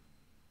avoid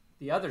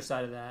the other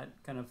side of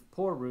that, kind of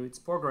poor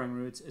growing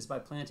roots, is by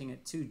planting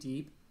it too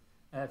deep.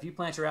 If you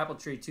plant your apple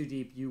tree too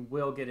deep, you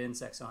will get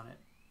insects on it.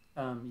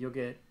 You'll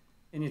get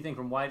anything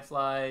from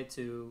whitefly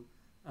to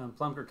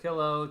plunker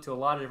kilo to a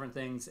lot of different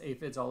things,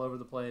 aphids all over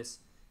the place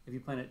if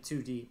you plant it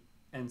too deep.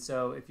 And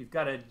so if you've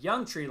got a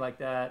young tree like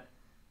that,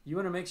 you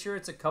want to make sure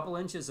it's a couple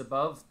inches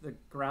above the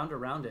ground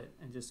around it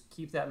and just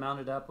keep that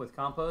mounted up with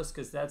compost,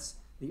 because that's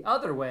the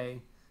other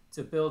way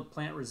to build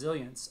plant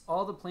resilience.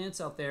 All the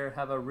plants out there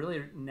have a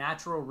really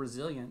natural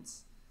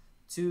resilience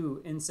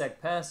to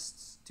insect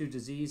pests, to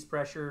disease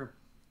pressure,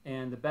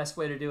 and the best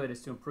way to do it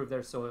is to improve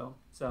their soil.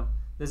 So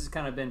this has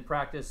kind of been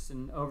practiced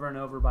and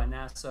over by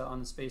NASA on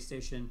the space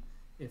station.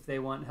 If they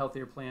want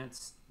healthier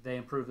plants, they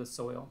improve the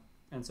soil.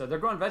 And so they're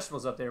growing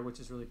vegetables up there,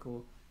 which is really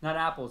cool. Not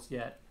apples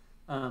yet.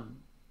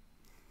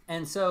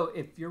 And so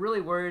if you're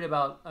really worried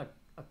about a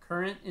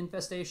current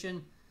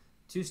infestation,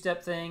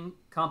 2-step thing: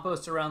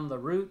 compost around the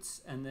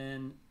roots, and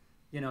then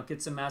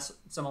get some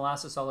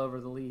molasses all over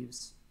the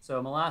leaves.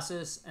 So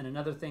molasses and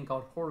another thing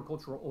called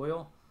horticultural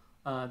oil.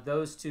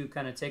 Those two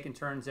kind of taking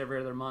turns every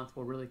other month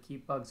will really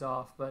keep bugs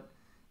off. But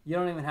you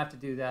don't even have to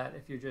do that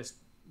if you're just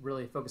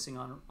really focusing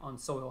on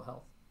soil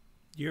health.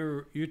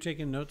 You're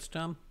taking notes,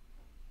 Tom?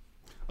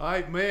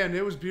 Man,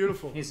 it was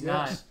beautiful. He's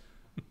Yes.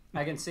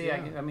 not. I can see.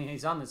 Yeah. I mean,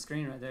 he's on the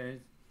screen right there.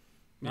 He's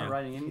not Yeah.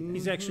 writing anything.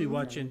 He's actually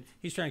watching.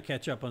 He's trying to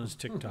catch up on his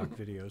TikTok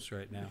videos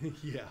right now.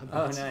 Yeah.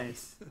 Oh,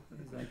 nice.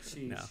 He's like,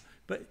 sheesh. No,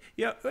 but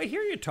yeah, I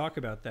hear you talk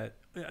about that.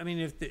 I mean,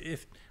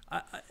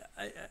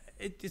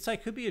 it's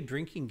like could be a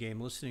drinking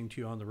game listening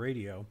to you on the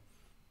radio.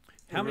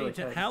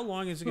 How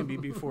long is it going to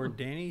be before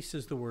Danny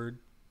says the word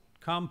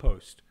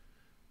compost?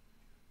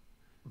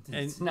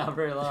 It's not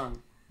very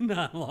long.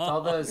 Not long.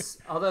 All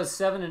those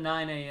 7 to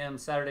 9 a.m.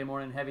 Saturday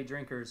morning heavy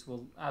drinkers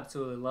will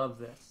absolutely love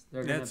this.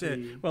 They're going That's to it.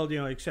 be. Well,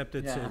 except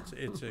it's Yeah.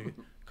 it's a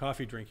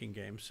coffee drinking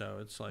game, so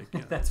it's like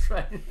That's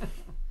right.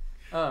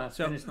 Oh, I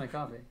So- finished my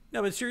coffee.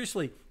 No, but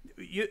seriously,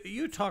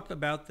 you talk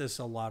about this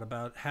a lot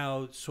about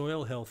how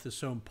soil health is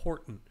so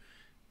important.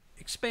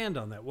 Expand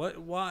on that.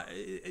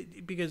 Why?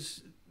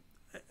 Because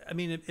I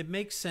mean, it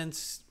makes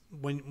sense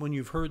when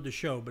you've heard the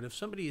show, but if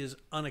somebody is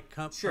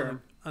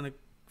Sure.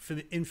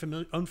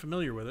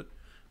 unfamiliar with it,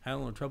 I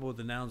don't have trouble with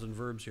the nouns and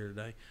verbs here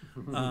today.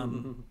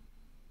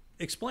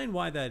 Explain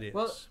why that is.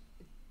 Well,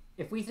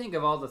 if we think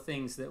of all the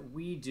things that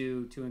we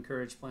do to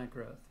encourage plant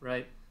growth,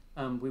 right?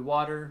 We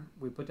water,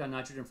 we put down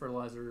nitrogen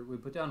fertilizer, we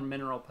put down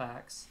mineral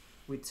packs,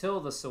 we till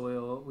the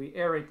soil, we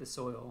aerate the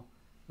soil,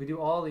 we do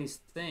all these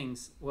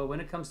things. Well, when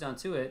it comes down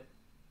to it,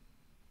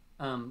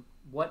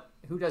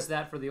 who does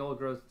that for the old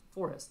growth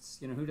forests?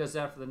 Who does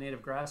that for the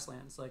native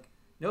grasslands? Like,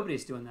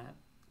 nobody's doing that.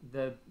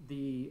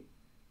 The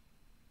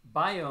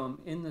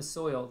biome in the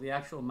soil, the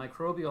actual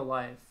microbial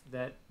life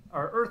that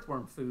our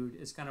earthworm food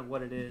is kind of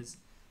what it is.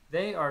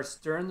 They are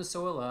stirring the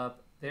soil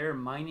up. They're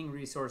mining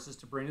resources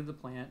to bring to the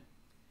plant,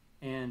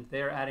 and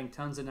they're adding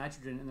tons of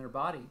nitrogen in their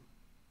body.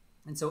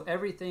 And so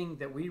everything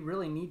that we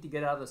really need to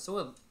get out of the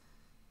soil,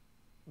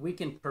 we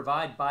can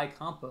provide by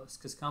compost,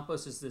 because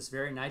compost is this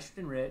very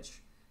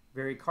nitrogen-rich,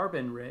 very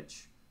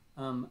carbon-rich,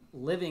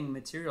 living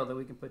material that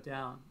we can put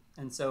down.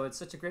 And so it's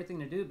such a great thing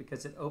to do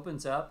because it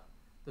opens up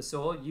the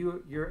soil.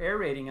 You're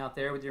aerating out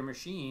there with your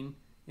machine,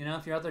 You know,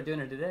 if you're out there doing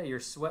it today, you're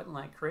sweating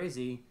like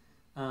crazy,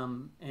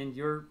 and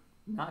you're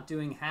not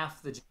doing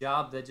half the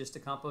job that just a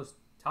compost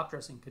top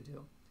dressing could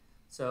do.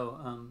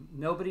 So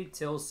nobody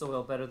tills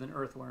soil better than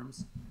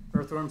earthworms.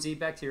 Earthworms eat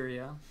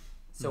bacteria,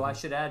 so I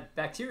should add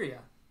bacteria.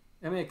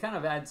 I mean, it kind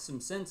of adds some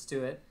sense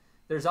to it.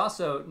 There's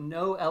also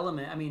no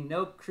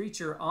no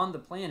creature on the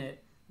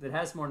planet that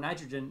has more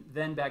nitrogen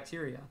than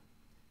bacteria.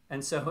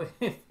 And so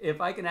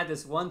if I can add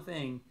this one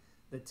thing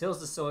that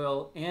tills the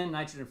soil and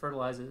nitrogen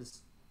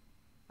fertilizes,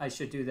 I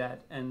should do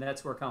that. And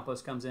that's where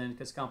compost comes in,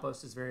 because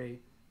compost is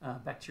very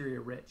bacteria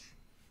rich.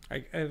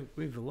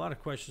 We have a lot of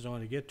questions I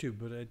want to get to,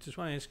 but I just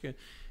want to ask you,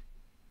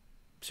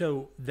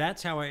 so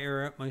that's how I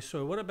air out my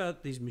soil. What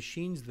about these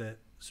machines that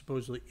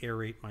supposedly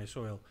aerate my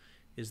soil?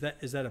 Is that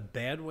a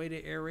bad way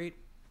to aerate?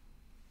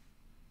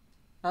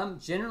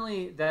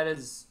 Generally, that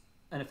is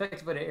an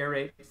effective way to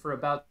aerate for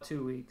about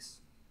 2 weeks.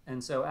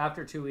 And so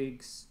after 2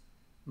 weeks,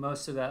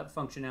 most of that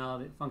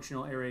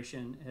functional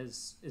aeration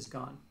is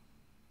gone.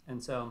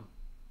 And so,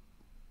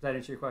 does that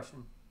answer your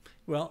question?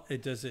 Well,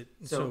 it does it.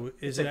 So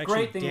is it's it a actually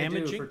great thing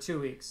damaging to do for 2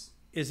 weeks?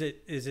 Is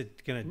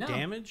it going to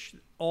damage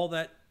all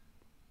that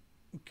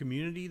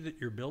community that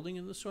you're building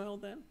in the soil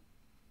then?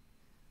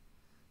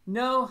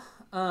 No,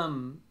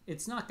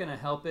 it's not going to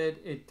help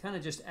it. It kind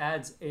of just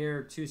adds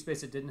air to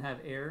space that didn't have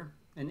air.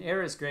 And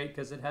air is great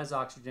because it has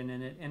oxygen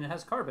in it and it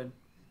has carbon.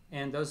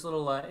 And those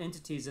little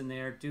entities in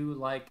there do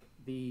like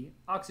the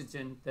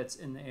oxygen that's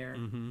in the air.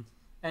 Mm-hmm.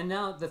 And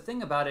now the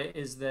thing about it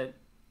is that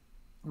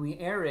when we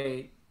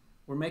aerate,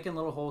 we're making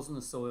little holes in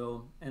the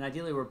soil, and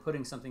ideally we're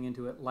putting something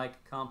into it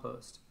like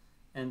compost.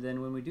 And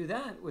then when we do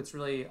that, it's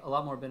really a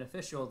lot more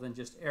beneficial than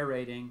just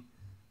aerating,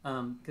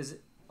 because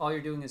all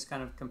you're doing is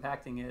kind of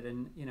compacting it.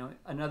 And, you know,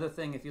 another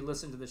thing, if you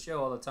listen to the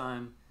show all the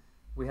time,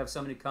 we have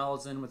somebody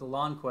calls in with a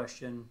lawn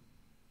question.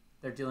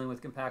 They're dealing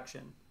with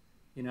compaction.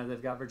 You know,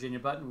 they've got Virginia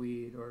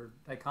buttonweed or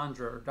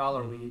dichondra or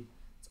dollarweed.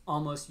 It's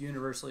almost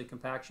universally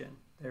compaction.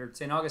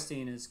 St.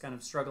 Augustine is kind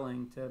of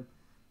struggling to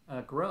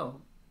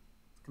grow.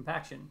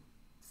 Compaction.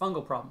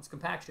 Fungal problems,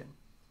 compaction.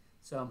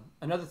 So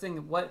another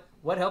thing,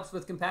 what helps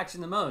with compaction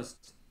the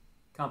most?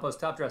 Compost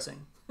top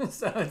dressing.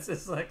 So it's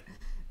just like,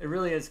 it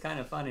really is kind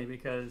of funny,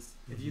 because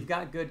if you've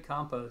got good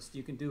compost,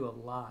 you can do a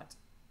lot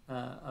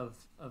of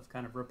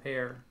kind of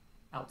repair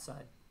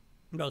outside.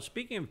 Well,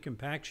 speaking of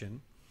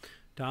compaction,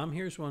 Tom,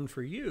 here's one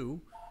for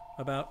you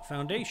about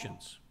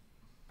foundations.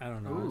 I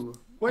don't know. Ooh.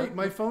 Wait,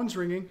 my phone's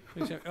ringing.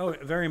 Oh,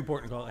 very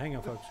important call. Hang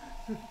on, folks.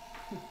 I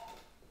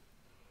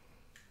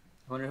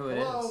wonder who it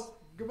Hello. is.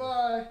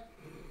 Goodbye.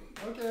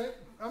 Okay,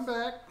 I'm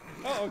back.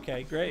 Oh,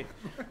 okay, great.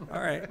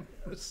 All right.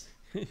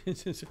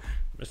 Mr.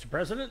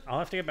 President, I'll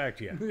have to get back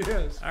to you.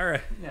 Yes. All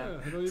right. Yeah.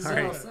 All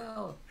right.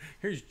 Sell.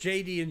 Here's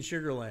JD in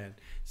Sugarland.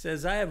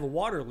 Says, I have a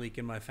water leak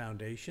in my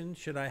foundation.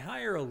 Should I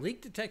hire a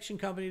leak detection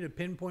company to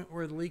pinpoint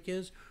where the leak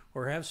is,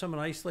 or have someone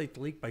isolate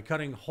the leak by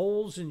cutting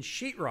holes in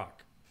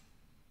sheetrock?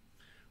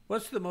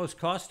 What's the most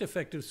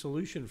cost-effective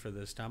solution for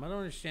this, Tom? I don't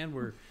understand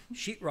where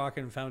sheetrock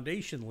and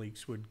foundation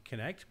leaks would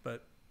connect,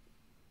 but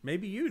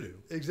maybe you do.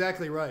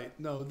 Exactly right.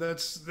 No,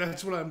 that's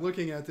what I'm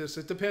looking at this.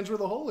 It depends where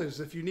the hole is.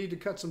 If you need to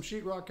cut some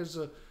sheetrock because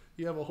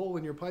you have a hole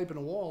in your pipe in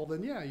a wall,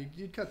 then yeah,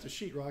 you'd cut the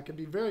sheetrock. It'd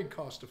be very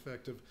cost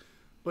effective.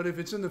 But if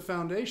it's in the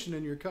foundation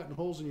and you're cutting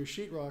holes in your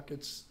sheetrock,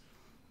 it's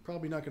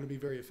probably not going to be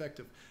very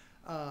effective.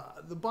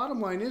 The bottom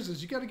line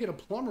is you got to get a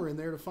plumber in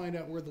there to find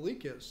out where the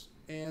leak is.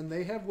 And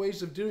they have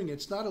ways of doing it.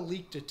 It's not a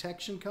leak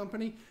detection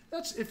company.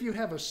 That's if you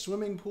have a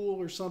swimming pool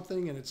or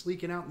something and it's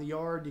leaking out in the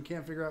yard, you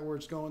can't figure out where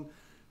it's going.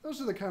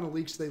 Those are the kind of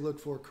leaks they look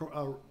for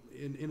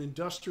in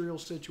industrial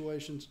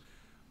situations.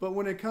 But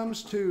when it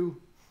comes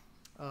to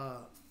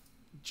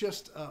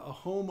just a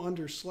home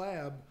under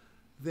slab,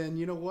 then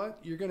you know what?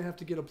 You're going to have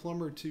to get a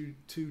plumber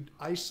to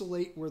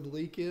isolate where the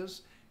leak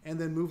is and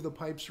then move the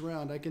pipes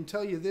around. I can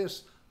tell you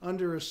this,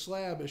 under a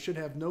slab, it should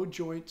have no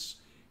joints.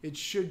 It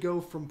should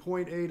go from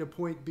point A to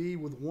point B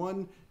with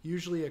one,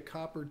 usually a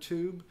copper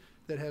tube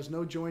that has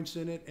no joints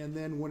in it. And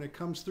then when it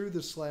comes through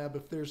the slab,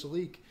 if there's a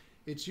leak,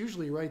 it's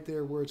usually right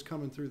there where it's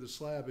coming through the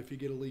slab if you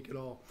get a leak at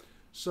all.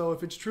 So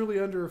if it's truly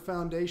under a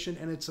foundation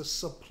and it's a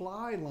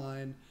supply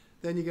line,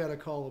 then you got to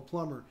call a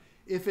plumber.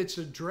 If it's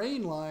a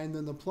drain line,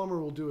 then the plumber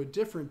will do a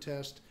different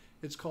test.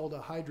 It's called a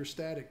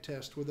hydrostatic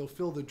test, where they'll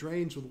fill the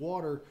drains with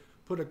water,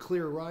 put a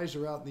clear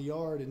riser out in the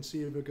yard and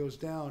see if it goes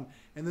down.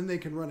 And then they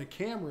can run a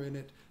camera in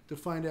it to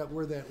find out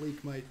where that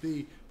leak might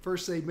be.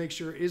 First they make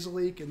sure it is a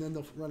leak, and then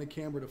they'll run a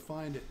camera to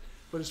find it.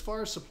 But as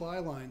far as supply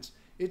lines,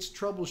 it's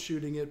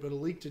troubleshooting it, but a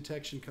leak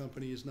detection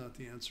company is not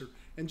the answer.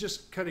 And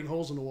just cutting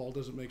holes in the wall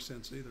doesn't make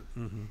sense either.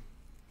 Mm-hmm.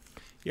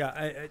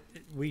 Yeah,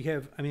 we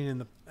have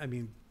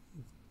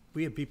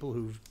people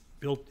who've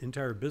built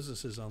entire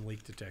businesses on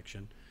leak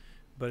detection,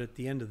 but at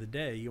the end of the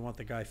day, you want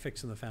the guy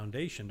fixing the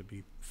foundation to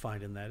be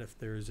finding that if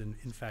there is in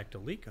fact a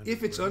leak under.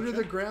 If it's under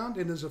the ground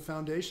and there's a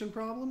foundation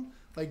problem,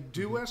 like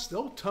Due West,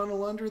 they'll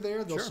tunnel under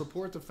there. They'll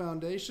support the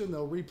foundation.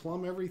 They'll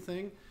replumb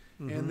everything,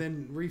 and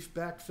then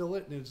backfill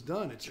it, and it's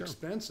done. It's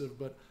expensive,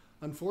 but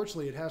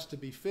unfortunately, it has to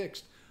be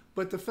fixed.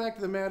 But the fact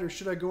of the matter,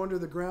 should I go under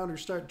the ground or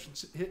start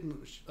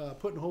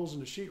putting holes in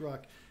the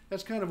sheetrock?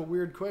 That's kind of a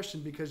weird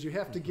question because you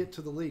have to get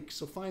to the leak.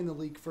 So find the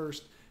leak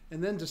first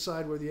and then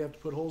decide whether you have to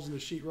put holes in the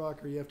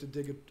sheetrock or you have to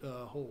dig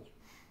a hole.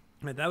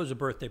 Man, that was a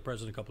birthday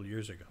present a couple of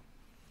years ago.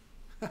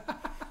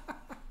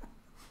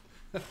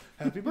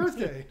 Happy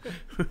birthday.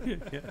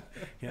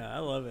 Yeah, I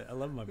love it. I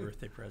love my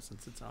birthday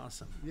presents. It's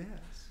awesome. Yes.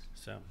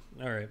 So,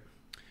 all right.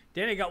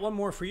 Danny, I got one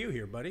more for you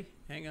here, buddy.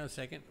 Hang on a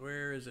second.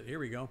 Where is it? Here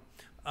we go.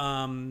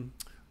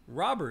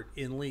 Robert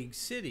in League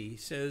City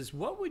says,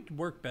 what would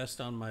work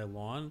best on my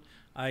lawn?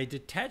 I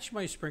detached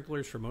my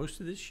sprinklers for most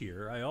of this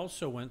year. I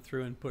also went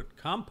through and put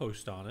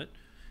compost on it,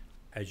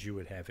 as you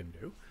would have him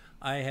do.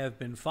 I have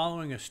been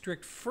following a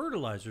strict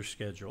fertilizer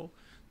schedule.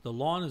 The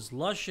lawn is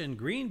lush and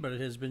green, but it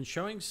has been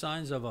showing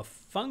signs of a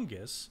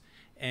fungus,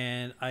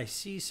 and I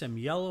see some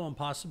yellow and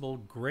possible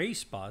gray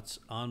spots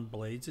on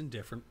blades in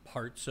different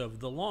parts of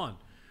the lawn.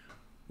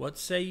 What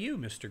say you,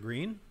 Mr.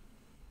 Green?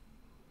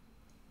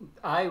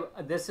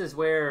 This is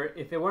where,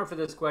 if it weren't for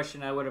this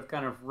question, I would have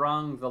kind of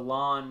rung the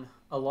lawn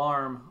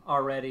alarm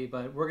already,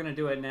 but we're going to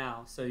do it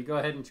now. So you go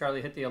ahead and,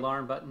 Charlie, hit the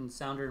alarm button,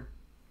 sounder.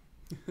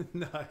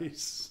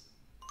 Nice.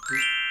 Do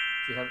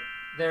you have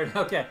there?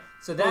 Okay,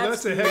 so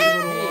that's a heck of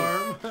an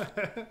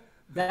alarm.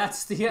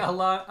 That's the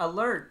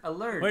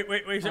alert.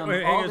 Wait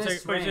hang on a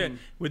second.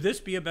 Would this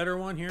be a better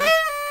one here?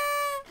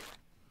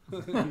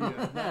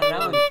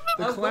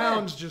 The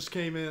clowns just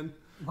came in.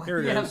 Here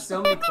it is. You have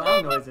so many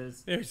clown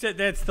noises.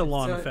 That's the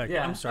lawn effect.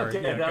 Yeah. I'm sorry.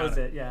 Okay, that was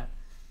it. Yeah,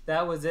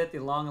 that was it. The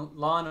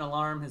lawn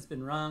alarm has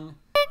been rung.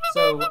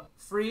 So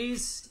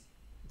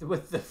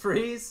with the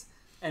freeze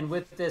and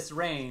with this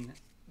rain,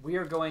 we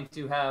are going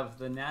to have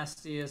the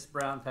nastiest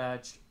brown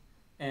patch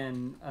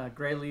and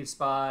gray leaf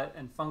spot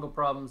and fungal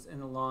problems in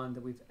the lawn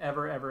that we've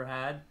ever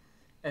had.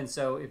 And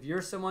so if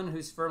you're someone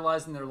who's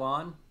fertilizing their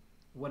lawn,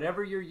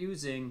 whatever you're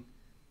using,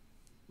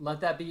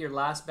 let that be your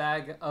last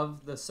bag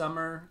of the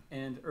summer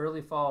and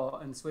early fall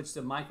and switch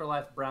to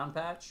Microlife Brown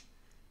Patch.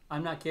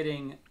 I'm not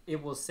kidding.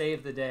 It will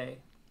save the day.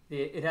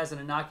 It has an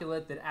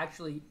inoculant that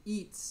actually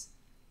eats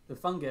the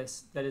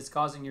fungus that is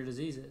causing your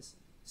diseases.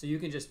 So you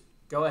can just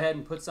go ahead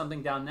and put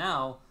something down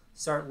now,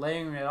 start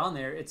layering it on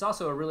there. It's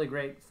also a really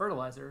great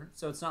fertilizer,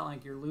 so it's not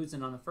like you're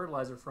losing on the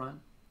fertilizer front.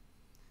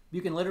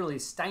 You can literally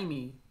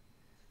stymie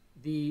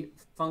the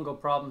fungal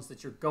problems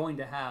that you're going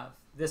to have.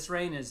 This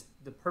rain is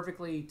the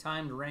perfectly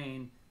timed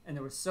rain, and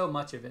there was so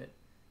much of it.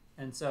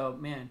 And so,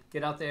 man,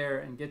 get out there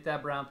and get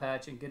that brown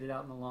patch and get it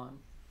out in the lawn.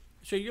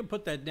 So you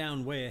put that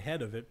down way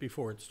ahead of it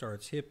before it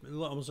starts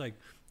almost like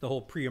the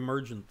whole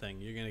pre-emergent thing.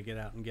 You're going to get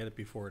out and get it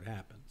before it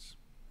happens.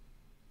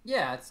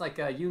 Yeah, it's like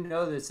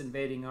this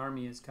invading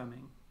army is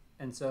coming,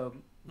 and so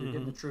you're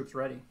getting the troops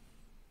ready.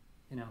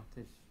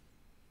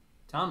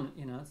 Tom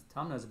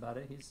knows about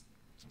it.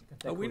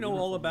 We know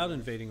all about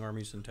invading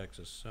armies in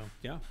Texas, so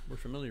yeah, we're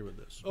familiar with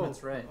this. Oh,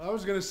 that's right. I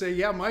was going to say,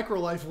 yeah,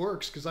 Microlife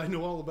works because I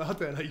know all about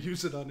that. I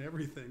use it on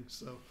everything,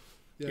 so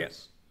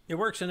yes. It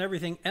works on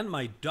everything, and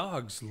my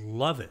dogs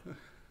love it.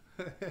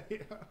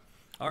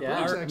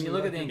 When you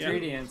look at the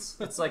ingredients,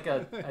 it's like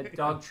a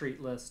dog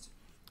treat list.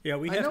 Yeah, I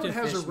know it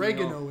has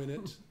oregano in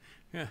it.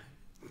 Yeah.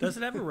 Does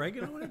it have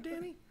oregano in it,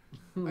 Danny?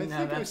 I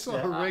think I saw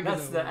oregano.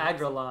 That's the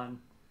Agrolon.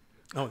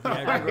 Oh, the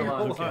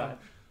Agrolon. Okay.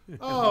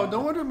 Oh,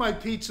 no wonder my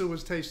pizza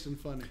was tasting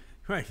funny.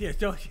 Right, yeah,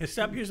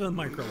 stop using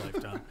the Microlife,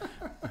 Tom.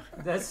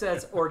 That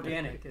says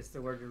organic is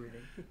the word you're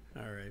reading.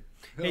 All right.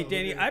 Hey,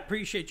 Danny, I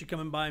appreciate you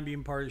coming by and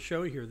being part of the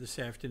show here this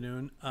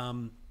afternoon.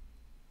 Are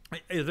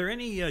there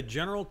any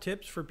general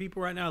tips for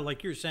people right now?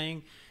 Like you're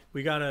saying,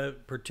 we got to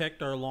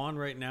protect our lawn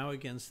right now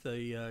against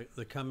the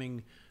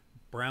coming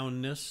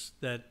brownness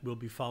that will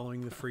be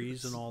following the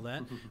freeze and all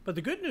that. But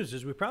the good news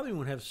is we probably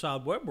won't have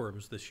sod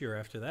webworms this year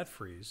after that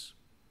freeze.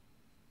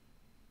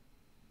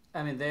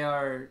 I mean,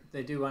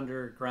 they do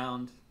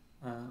underground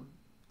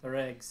their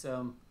eggs,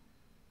 so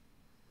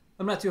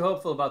I'm not too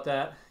hopeful about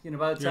that.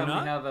 By the time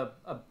we have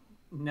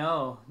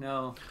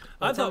no.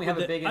 I thought we have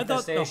a big infestation. I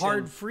thought the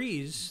hard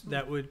freeze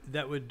that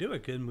would do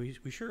it, and we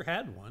sure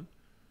had one.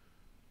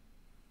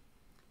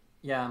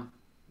 Yeah.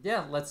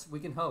 We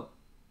can hope.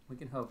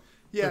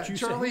 Yeah,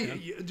 Charlie,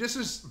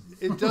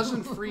 it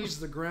doesn't freeze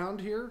the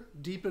ground here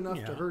deep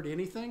enough to hurt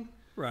anything.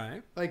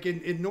 Right. Like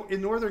in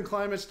northern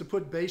climates, to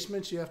put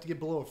basements, you have to get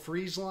below a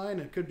freeze line.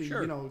 It could be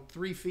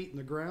 3 feet in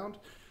the ground.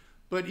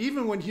 But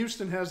even when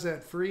Houston has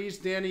that freeze,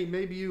 Danny,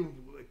 maybe you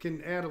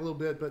can add a little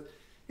bit, but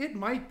it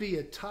might be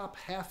a top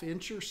half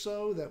inch or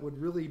so that would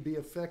really be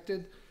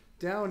affected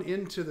down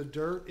into the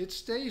dirt. It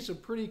stays a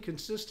pretty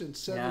consistent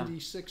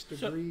 76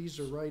 degrees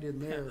or right in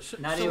there. So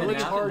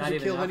it's hard to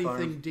kill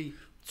anything deep.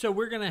 So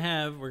we're gonna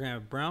have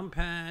brown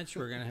patch.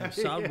 We're gonna have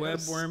sod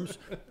webworms.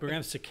 We're gonna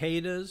have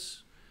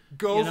cicadas.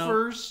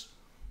 Gophers,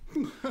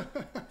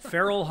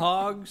 feral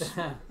hogs,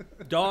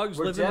 dogs living with cats.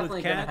 We're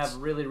definitely going to have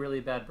really, really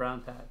bad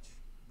brown patch.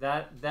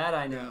 That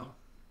I know.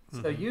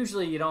 Yeah. So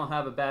usually you don't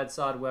have a bad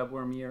sod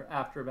webworm year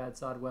after a bad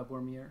sod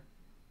webworm year.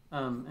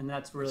 And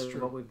that's really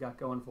what we've got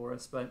going for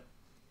us. But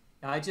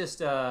I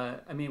just,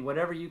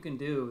 whatever you can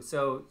do.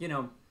 So,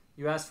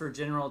 You asked for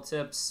general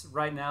tips.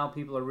 Right now,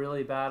 people are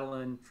really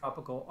battling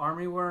tropical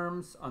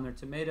armyworms on their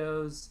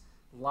tomatoes.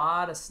 A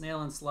lot of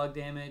snail and slug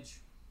damage.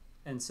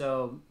 And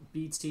so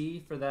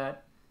BT for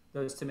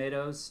those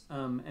tomatoes.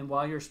 And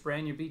while you're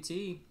spraying your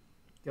BT,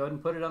 go ahead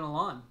and put it on the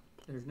lawn.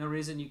 There's no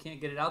reason you can't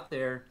get it out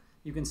there.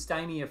 You can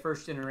stymie a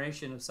first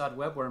generation of sod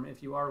webworm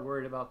if you are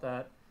worried about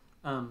that.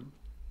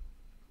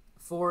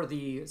 For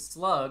the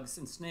slugs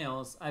and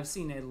snails, I've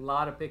seen a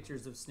lot of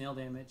pictures of snail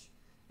damage,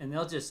 and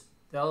it's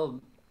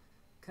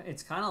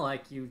kind of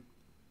like you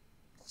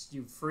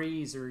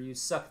freeze or you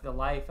suck the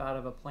life out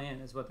of a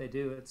plant is what they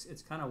do.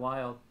 It's kind of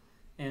wild.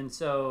 And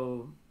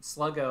so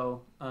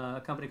Sluggo,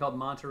 a company called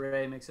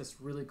Monterey, makes this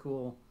really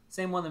cool,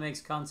 same one that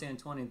makes Consan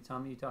 20,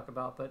 Tommy, you talk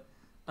about, but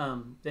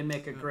they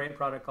make a great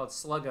product called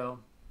Sluggo,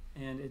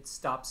 and it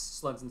stops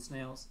slugs and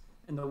snails.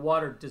 And the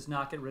water does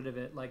not get rid of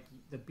it like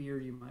the beer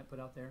you might put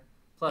out there.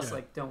 Plus,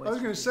 don't waste. I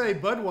was going to say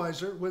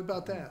Budweiser. What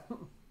about that?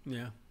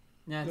 Yeah.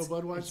 Yeah, no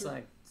Budweiser? It's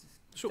like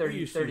So 30, we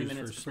used 30 to use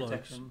minutes for of slugs.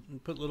 protection.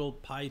 And put little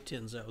pie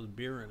tins out with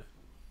beer in it.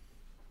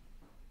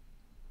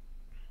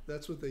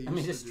 That's what they used I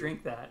mean, to just do.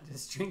 drink that.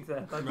 Just drink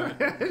that.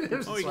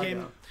 Oh, we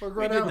came. Or We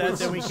go did down that. with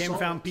Then we some came, salt.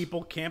 found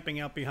people camping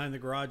out behind the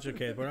garage.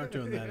 Okay, we're not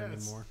doing that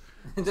Yes. anymore.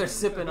 They're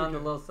sipping on the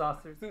little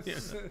saucers.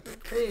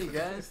 Hey,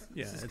 guys.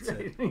 Yeah, this is that's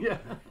it. great. Yeah.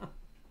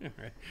 All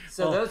right.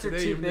 So Well, those are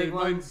Today, two it big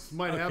might- ones.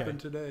 Might Okay. happen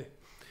today.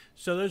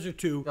 So those are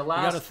two. The We got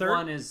a last third?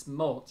 one is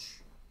mulch.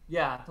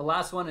 Yeah, the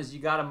last one is you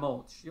got to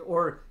mulch.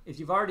 Or if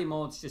you've already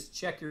mulched, just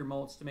check your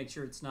mulch to make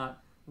sure it's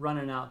not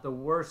running out. The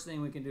worst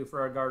thing we can do for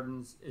our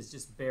gardens is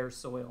just bare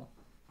soil.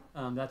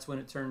 That's when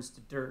it turns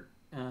to dirt.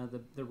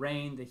 The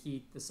rain, the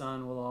heat, the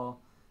sun will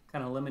all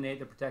kind of eliminate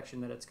the protection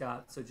that it's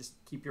got. So just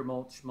keep your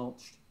mulch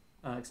mulched,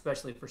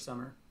 especially for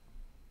summer.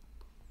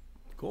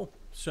 Cool.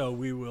 So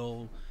we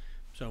will.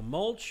 So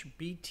mulch,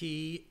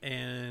 BT,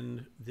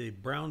 and the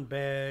brown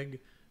bag,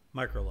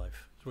 microlife.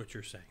 Is what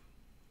you're saying.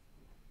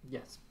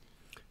 Yes.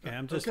 Okay,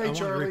 I'm just. Okay, I wanted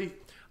to Charlie.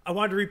 I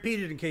wanted to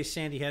repeat it in case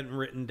Sandy hadn't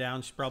written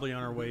down. She's probably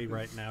on her way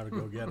right now to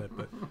go get it.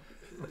 But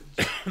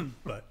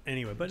but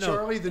anyway, but no.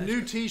 Charlie, the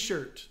new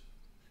T-shirt.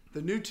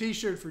 The new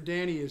T-shirt for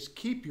Danny is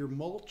 "Keep Your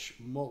Mulch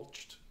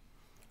Mulched."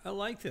 I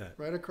like that.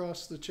 Right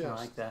across the chest. I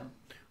like that.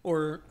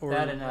 Or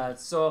That and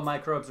soil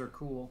microbes are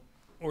cool.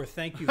 or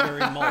thank you very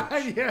much.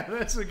 Yeah,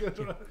 that's a good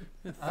one.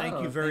 Thank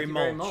Oh, you very thank you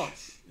much. very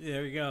much.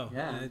 There you go.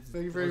 Yeah. It's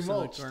Thank you very listen to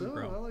much. Garden Oh,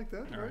 Pro. I like that.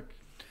 All right. Rick.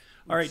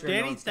 All right, sure no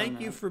Danny, one's done thank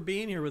you that. for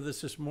being here with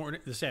us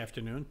this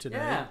afternoon, today.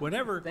 Yeah,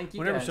 Whenever thank you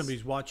whenever guys.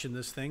 somebody's watching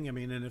this thing, I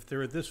mean, and if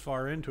they're this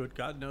far into it,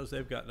 God knows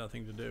they've got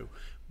nothing to do.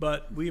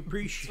 But we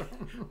appreciate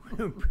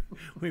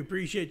we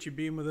appreciate you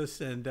being with us.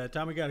 And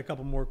Tommy got a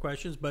couple more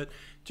questions, but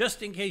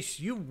just in case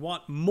you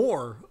want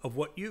more of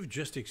what you've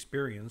just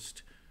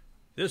experienced,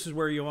 this is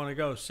where you want to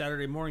go.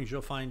 Saturday mornings,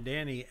 you'll find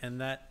Danny and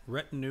that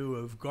retinue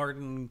of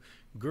garden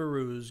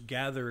gurus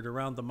gathered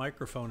around the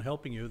microphone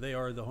helping you. They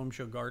are the Home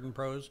Show Garden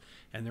Pros,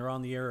 and they're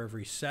on the air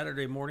every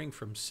Saturday morning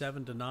from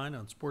 7 to 9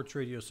 on Sports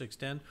Radio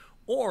 610.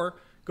 Or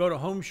go to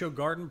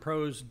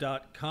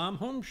homeshowgardenpros.com,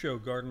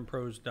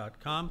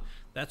 homeshowgardenpros.com.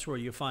 That's where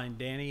you find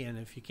Danny. And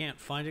if you can't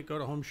find it, go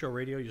to Home Show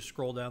Radio. You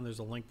scroll down, there's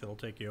a link that'll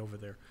take you over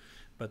there.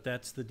 But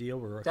that's the deal.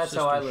 We're a That's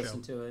sister how I show.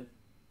 listen to it.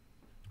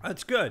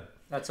 That's good.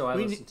 That's how I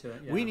We listen need- to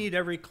it. Yeah. We need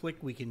every click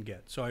we can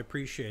get. So I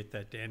appreciate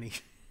that, Danny.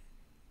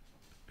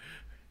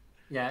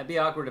 Yeah, it'd be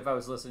awkward if I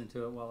was listening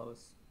to it while I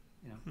was,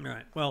 All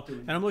right. Well,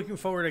 and I'm looking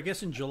forward, I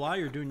guess in July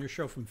you're doing your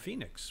show from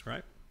Phoenix,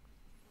 right?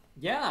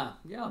 Yeah,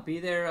 I'll be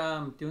there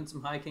doing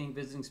some hiking,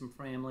 visiting some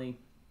family.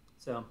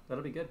 So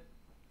that'll be good.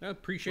 I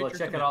appreciate We'll your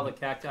check out commitment. all the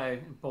cacti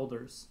and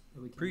boulders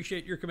that we can.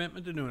 Appreciate your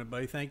commitment to doing it,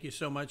 buddy. Thank you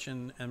so much,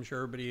 and I'm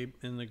sure everybody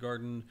in the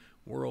garden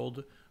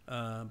world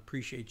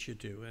appreciates you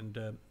too.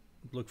 And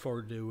look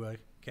forward to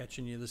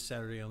catching you this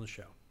Saturday on the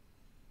show.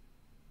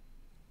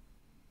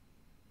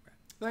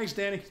 Thanks,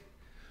 Danny.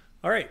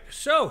 All right,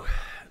 so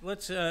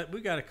let's.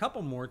 We got a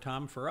couple more,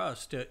 Tom, for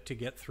us to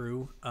get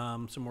through.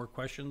 Some more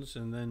questions,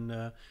 and then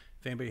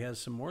if anybody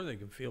has some more, they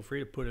can feel free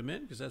to put them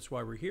in because that's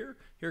why we're here.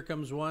 Here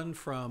comes one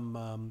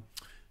from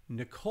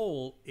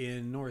Nicole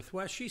in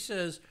Northwest. She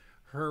says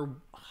her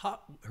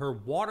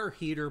water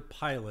heater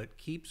pilot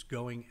keeps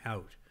going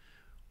out.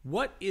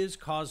 What is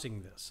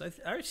causing this?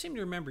 I seem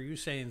to remember you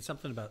saying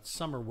something about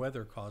summer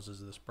weather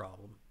causes this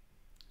problem.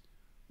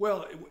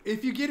 Well,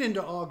 if you get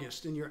into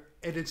August and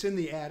it's in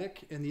the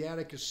attic and the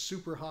attic is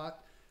super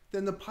hot,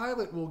 then the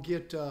pilot will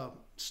get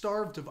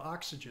starved of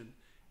oxygen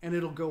and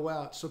it'll go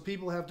out. So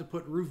people have to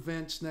put roof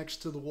vents next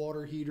to the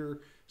water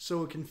heater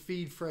so it can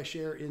feed fresh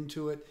air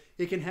into it.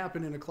 It can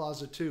happen in a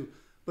closet too.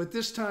 But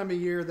this time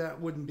of year, that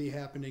wouldn't be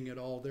happening at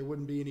all. There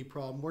wouldn't be any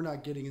problem. We're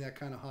not getting that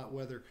kind of hot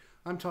weather.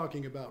 I'm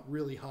talking about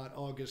really hot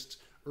August,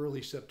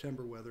 early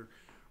September weather.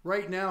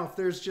 Right now, if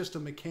there's just a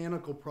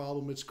mechanical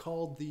problem, it's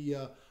called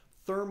the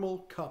thermal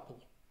couple.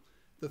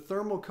 The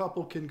thermal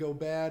couple can go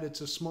bad.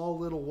 It's a small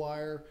little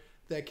wire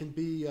that can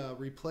be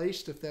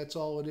replaced if that's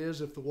all it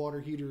is, if the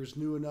water heater is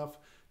new enough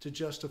to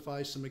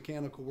justify some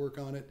mechanical work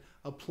on it.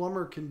 A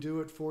plumber can do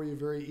it for you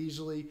very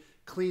easily,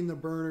 clean the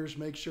burners,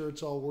 make sure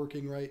it's all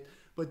working right.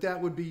 but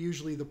that would be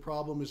usually the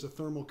problem, is a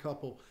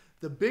thermocouple.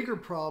 The bigger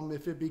problem,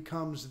 if it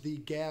becomes the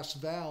gas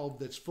valve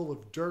that's full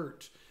of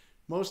dirt,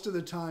 most of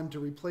the time to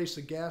replace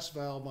a gas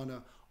valve on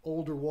an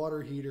older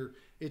water heater,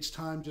 it's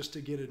time just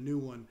to get a new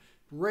one.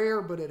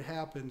 Rare, but it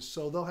happens,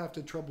 so they'll have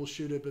to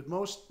troubleshoot it. But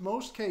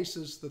most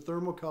cases, the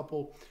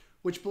thermocouple,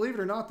 which, believe it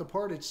or not, the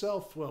part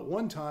itself, well,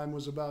 one time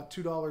was about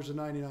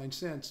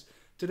 $2.99.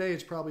 Today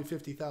it's probably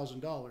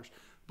 $50,000.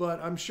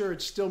 But I'm sure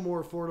it's still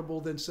more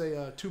affordable than, say,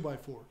 a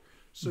 2x4.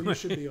 So you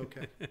should be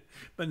okay.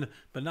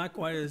 but not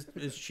quite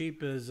as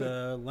cheap as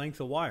length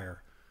of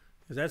wire.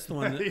 'Cause that's the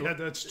one. Yeah,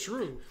 that's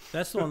true.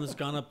 That's the one that's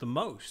gone up the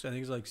most. I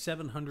think it's like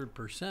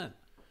 700%.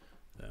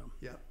 So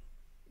Yeah.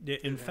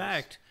 In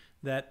fact,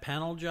 that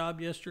panel job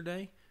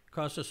yesterday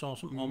cost us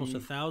also almost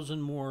 $1,000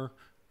 more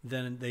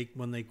than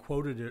when they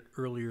quoted it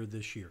earlier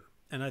this year.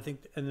 And I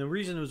think, and the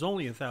reason it was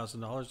only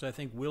 $1,000, I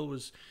think Will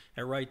was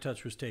at Right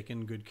Touch was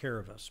taking good care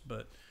of us,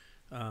 but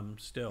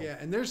still. Yeah,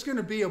 and there's going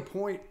to be a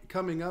point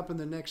coming up in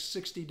the next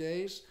 60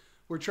 days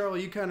where,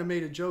 Charlie, you kind of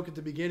made a joke at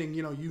the beginning,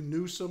 you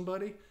knew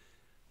somebody.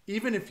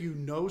 Even if you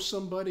know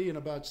somebody in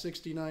about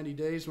 60, 90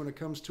 days, when it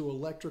comes to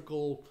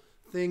electrical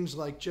things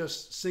like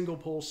just single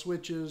pole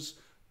switches,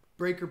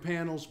 breaker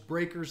panels,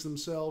 breakers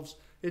themselves,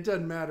 it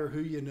doesn't matter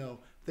who you know.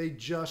 They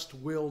just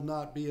will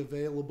not be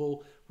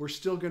available. We're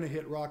still going to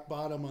hit rock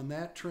bottom on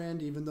that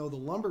trend, even though the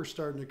lumber's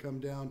starting to come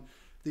down.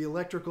 The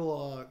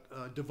electrical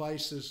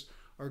devices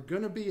are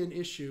going to be an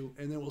issue,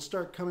 and then we'll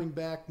start coming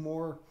back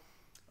more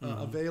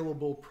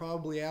available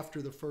probably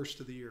after the first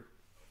of the year.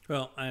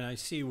 Well, and I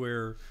see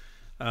where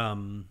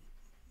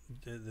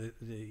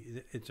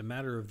it's a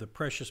matter of the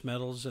precious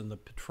metals and the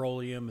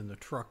petroleum and the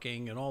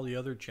trucking and all the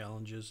other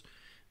challenges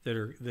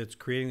that's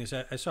creating this.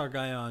 I saw a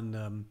guy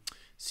on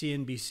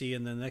CNBC,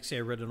 and the next day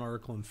I read an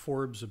article in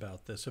Forbes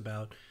about this,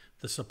 about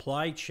the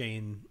supply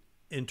chain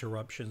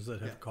interruptions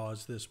that have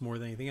caused this more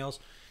than anything else.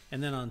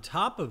 And then on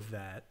top of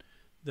that,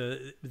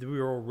 we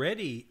were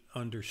already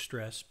under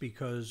stress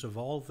because of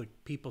all the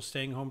people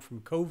staying home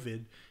from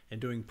COVID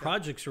and doing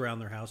projects around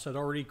their house had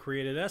already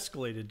created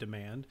escalated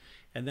demand.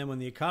 And then when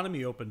the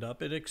economy opened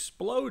up, it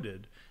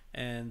exploded.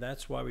 And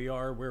that's why we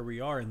are where we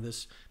are in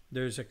this.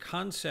 There's a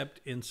concept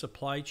in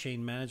supply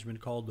chain management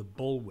called the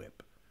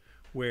bullwhip,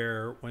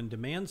 where when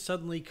demand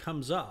suddenly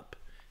comes up,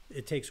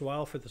 it takes a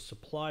while for the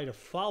supply to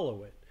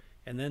follow it,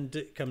 and then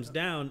it comes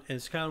down. And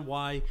it's kind of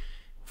why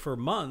for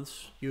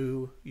months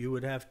you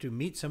would have to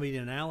meet somebody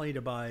in an alley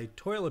to buy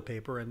toilet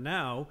paper, and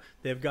now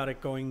they've got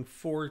it going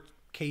 4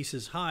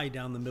 cases high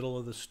down the middle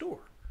of the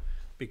store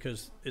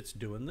because it's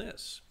doing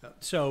this.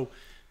 So,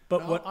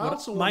 but now,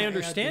 what my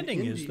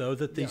understanding is, though,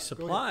 that the Yeah,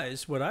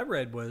 supplies, what I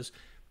read was,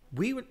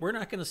 we're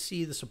not going to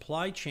see the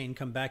supply chain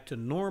come back to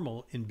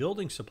normal in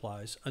building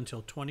supplies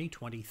until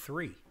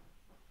 2023.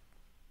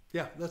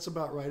 Yeah, that's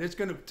about right. It's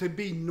going to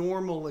be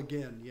normal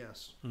again,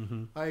 yes.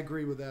 I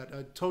agree with that.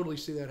 I totally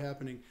see that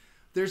happening.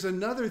 There's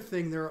another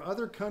thing. There are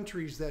other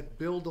countries that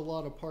build a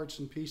lot of parts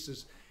and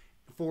pieces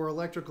for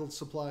electrical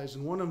supplies,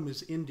 and one of them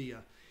is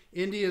India.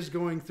 India is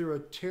going through a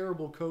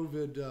terrible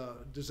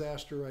COVID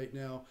disaster right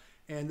now,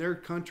 and their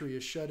country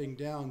is shutting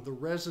down. The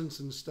resins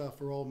and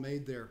stuff are all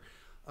made there.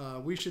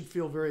 We should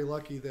feel very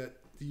lucky that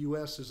the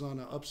U.S. is on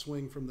an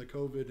upswing from the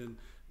COVID, and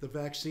the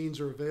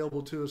vaccines are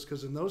available to us,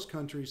 because in those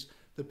countries,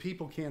 the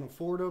people can't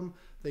afford them.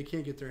 They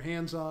can't get their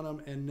hands on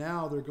them. And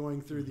now they're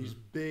going through these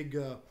big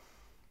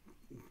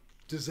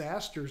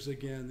disasters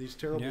again, these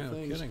terrible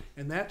things. Kidding.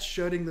 And that's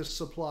shutting the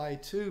supply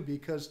too,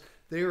 because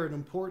they are an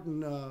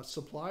important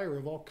supplier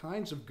of all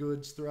kinds of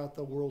goods throughout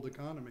the world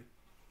economy.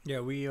 Yeah,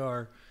 we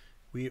are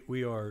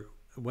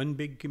one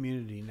big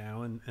community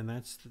now. And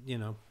that's,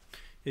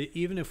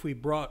 even if we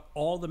brought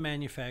all the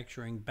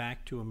manufacturing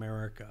back to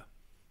America,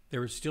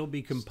 there would still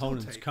be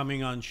components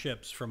coming on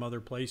ships from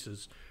other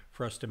places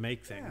for us to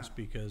make things,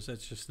 because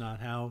that's just not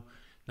how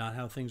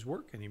things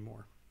work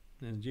anymore.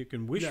 And you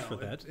can wish for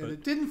that. And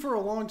it didn't for a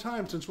long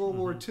time, since World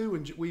War II,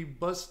 and we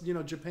bust,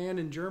 Japan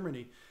and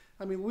Germany.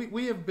 I mean,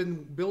 we have been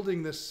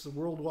building this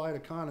worldwide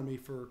economy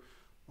for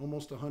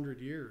almost 100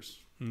 years.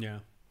 Yeah.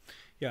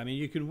 I mean,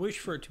 you can wish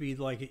for it to be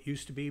like it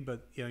used to be,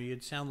 but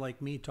you'd sound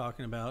like me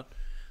talking about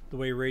the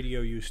way radio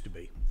used to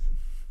be.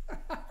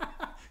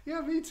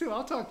 Yeah, me too.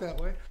 I'll talk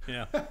that way.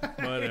 Yeah,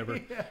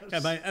 whatever.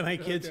 Yes. And my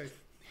kids. Okay.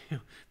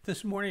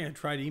 This morning I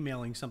tried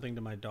emailing something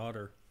to my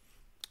daughter,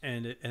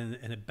 and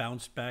it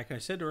bounced back. I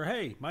said to her,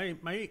 "Hey, my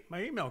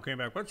email came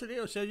back. What's the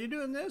deal?" She said, "You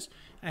doing this?"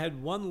 I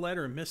had one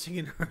letter missing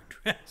in her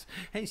address,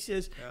 and she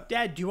says,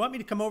 "Dad, do you want me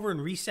to come over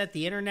and reset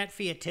the internet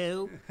for you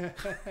too?"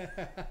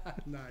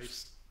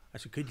 Nice. I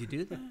said, "Could you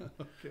do that?"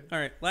 Okay. All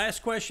right.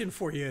 Last question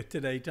for you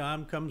today,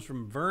 Tom, comes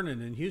from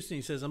Vernon in Houston.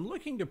 He says, "I'm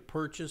looking to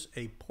purchase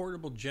a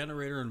portable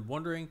generator and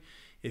wondering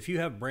if you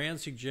have brand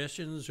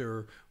suggestions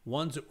or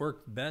ones that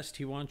work best."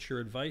 He wants your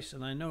advice.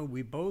 And I know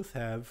we both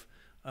have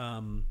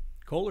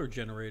Kohler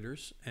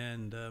generators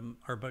and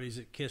our buddies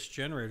at KISS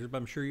Generators, but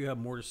I'm sure you have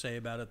more to say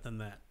about it than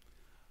that.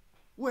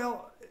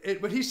 Well,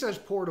 but he says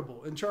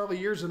portable. And Charlie,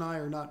 yours and I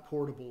are not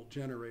portable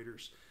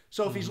generators.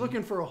 So if he's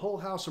looking for a whole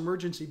house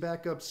emergency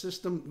backup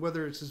system,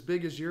 whether it's as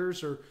big as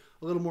yours or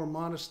a little more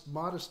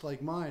modest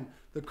like mine,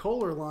 the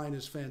Kohler line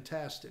is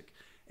fantastic.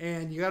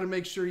 And you got to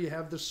make sure you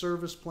have the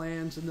service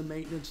plans and the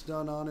maintenance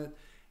done on it.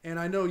 And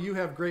I know you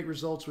have great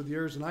results with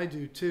yours, and I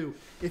do too.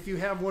 If you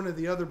have one of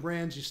the other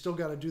brands, you still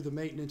got to do the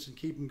maintenance and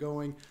keep them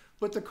going.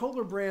 But the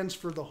Kohler brands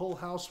for the whole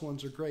house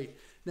ones are great.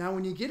 Now,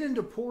 when you get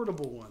into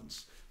portable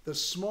ones, the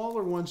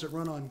smaller ones that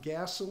run on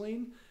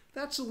gasoline,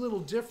 that's a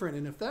little different.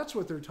 And if that's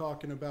what they're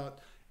talking about,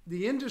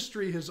 the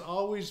industry has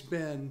always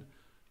been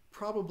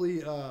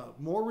probably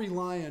more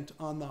reliant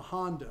on the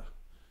Honda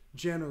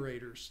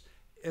generators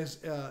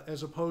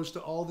as opposed to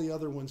all the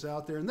other ones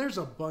out there. And there's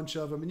a bunch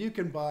of them, and you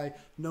can buy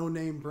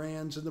no-name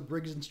brands and the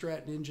Briggs &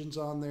 Stratton engines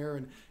on there,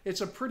 and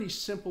it's a pretty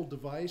simple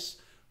device,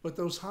 but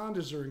those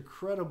Hondas are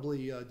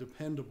incredibly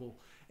dependable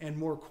and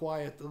more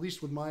quiet, at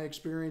least with my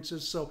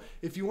experiences. So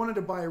if you wanted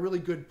to buy a really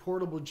good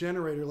portable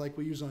generator like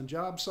we use on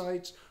job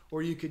sites,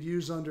 or you could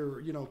use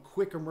under, you know,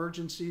 quick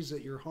emergencies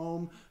at your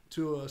home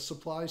to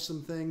supply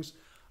some things,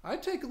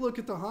 I'd take a look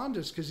at the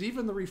Hondas, because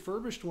even the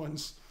refurbished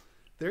ones,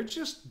 they're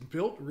just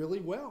built really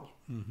well.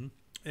 Mm-hmm.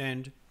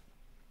 And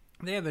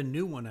they have a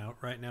new one out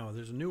right now.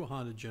 There's a new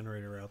Honda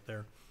generator out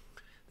there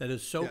that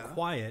is so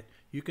quiet,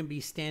 you can be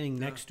standing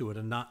next to it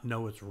and not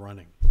know it's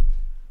running.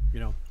 You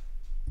know,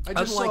 I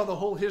just saw the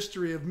whole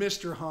history of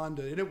Mr.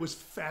 Honda, and it was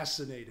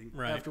fascinating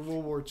after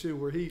World War II,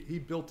 where he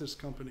built this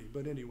company.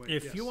 But anyway,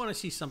 if you want to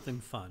see something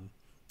fun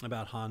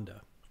about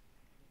Honda,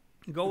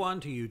 go on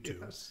to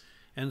YouTube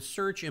and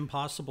search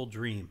Impossible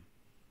Dream.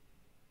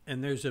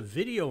 And there's a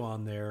video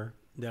on there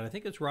that I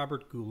think it's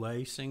Robert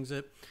Goulet sings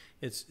it.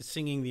 It's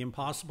singing The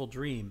Impossible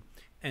Dream.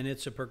 And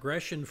it's a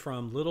progression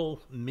from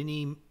little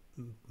mini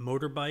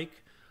motorbike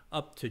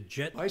up to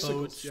jet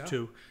boats,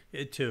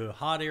 to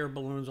hot air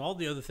balloons, all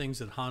the other things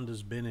that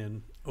Honda's been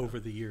in over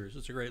the years.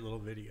 It's a great little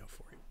video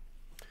for you.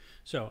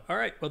 So, all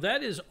right. Well,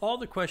 that is all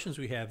the questions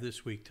we have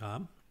this week,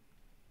 Tom.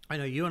 I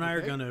know you and I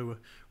are going to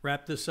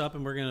wrap this up,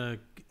 and we're going to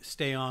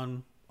stay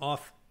on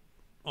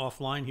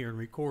offline here and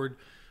record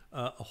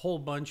a whole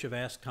bunch of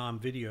Ask Tom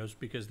videos,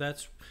 because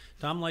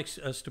Tom likes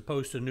us to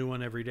post a new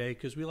one every day,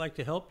 because we like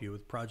to help you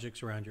with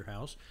projects around your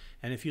house.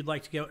 And if you'd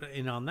like to get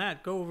in on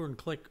that, go over and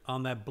click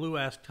on that blue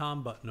Ask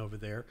Tom button over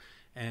there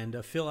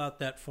and fill out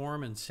that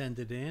form and send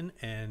it in,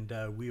 and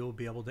we'll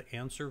be able to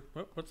answer.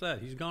 What's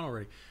that? He's gone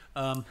already.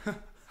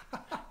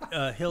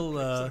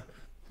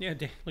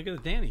 Look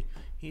at Danny.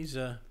 He's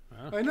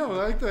I know,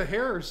 I like the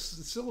hair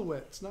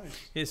silhouette. It's nice.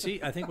 Yeah,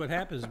 see, I think what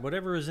happens,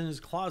 whatever is in his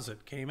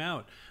closet came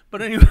out.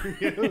 But anyway,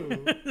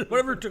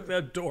 whatever took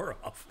that door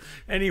off.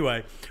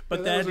 Anyway,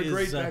 but that was a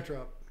great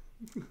backdrop.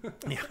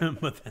 Yeah,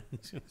 but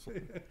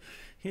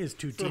he has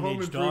two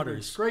teenage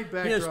daughters. Great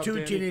backdrop. He has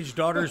two teenage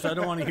daughters. I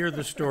don't want to hear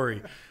the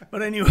story.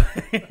 But anyway,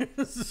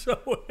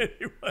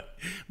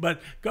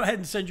 but go ahead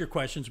and send your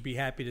questions. Be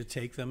happy to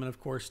take them. And of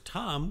course,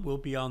 Tom will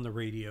be on the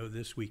radio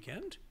this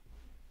weekend.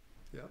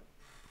 Yep.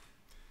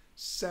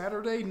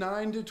 Saturday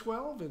 9 to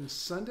 12 and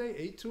Sunday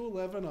 8 to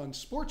 11 on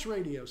Sports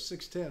Radio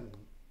 610.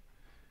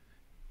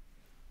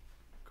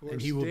 Of course,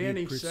 and he will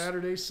Danny,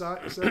 Saturday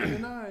 7 to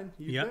 9.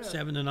 Yep,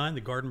 7 to 9.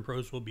 The Garden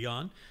Pros will be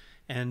on,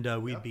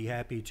 and we'd be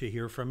happy to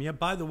hear from you.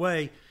 By the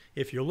way,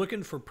 if you're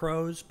looking for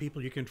pros,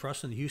 people you can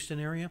trust in the Houston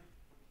area,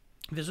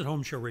 visit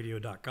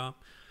homeshowradio.com.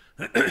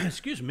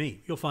 Excuse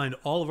me. You'll find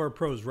all of our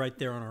pros right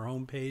there on our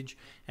homepage.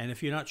 And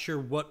if you're not sure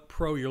what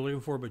pro you're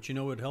looking for, but you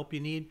know what help you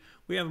need,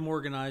 we have them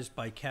organized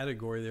by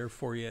category there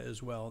for you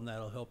as well, and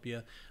that'll help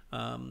you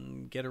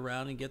get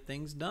around and get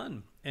things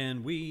done.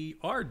 And we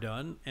are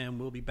done, and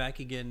we'll be back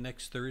again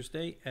next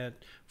Thursday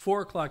at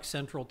 4 o'clock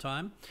Central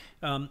Time.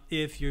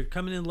 If you're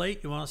coming in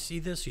late, you want to see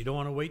this, you don't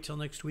want to wait till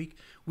next week,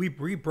 we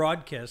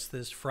rebroadcast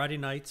this Friday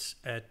nights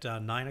at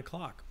 9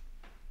 o'clock.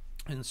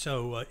 And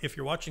so if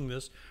you're watching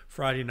this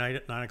Friday night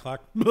at 9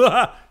 o'clock,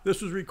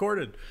 this was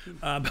recorded.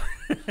 And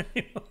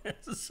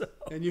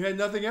you had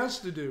nothing else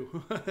to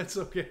do. That's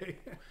okay.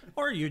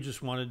 Or you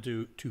just wanted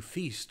to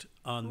feast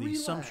on the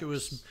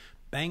sumptuous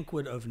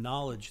banquet of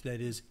knowledge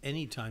that is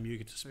any time you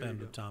get to spend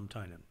with Tom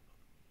Tynan.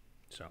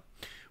 So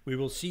we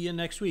will see you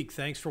next week.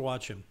 Thanks for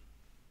watching.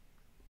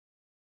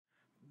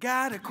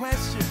 Got a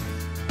question?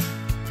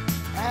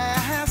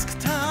 Ask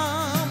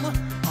Tom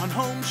on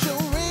Home Show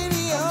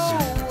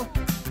Radio.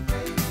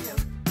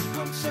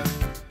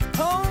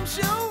 Home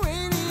Show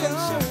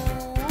Radio.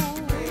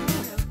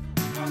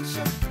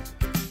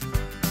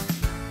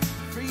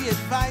 Free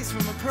advice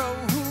from a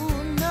pro.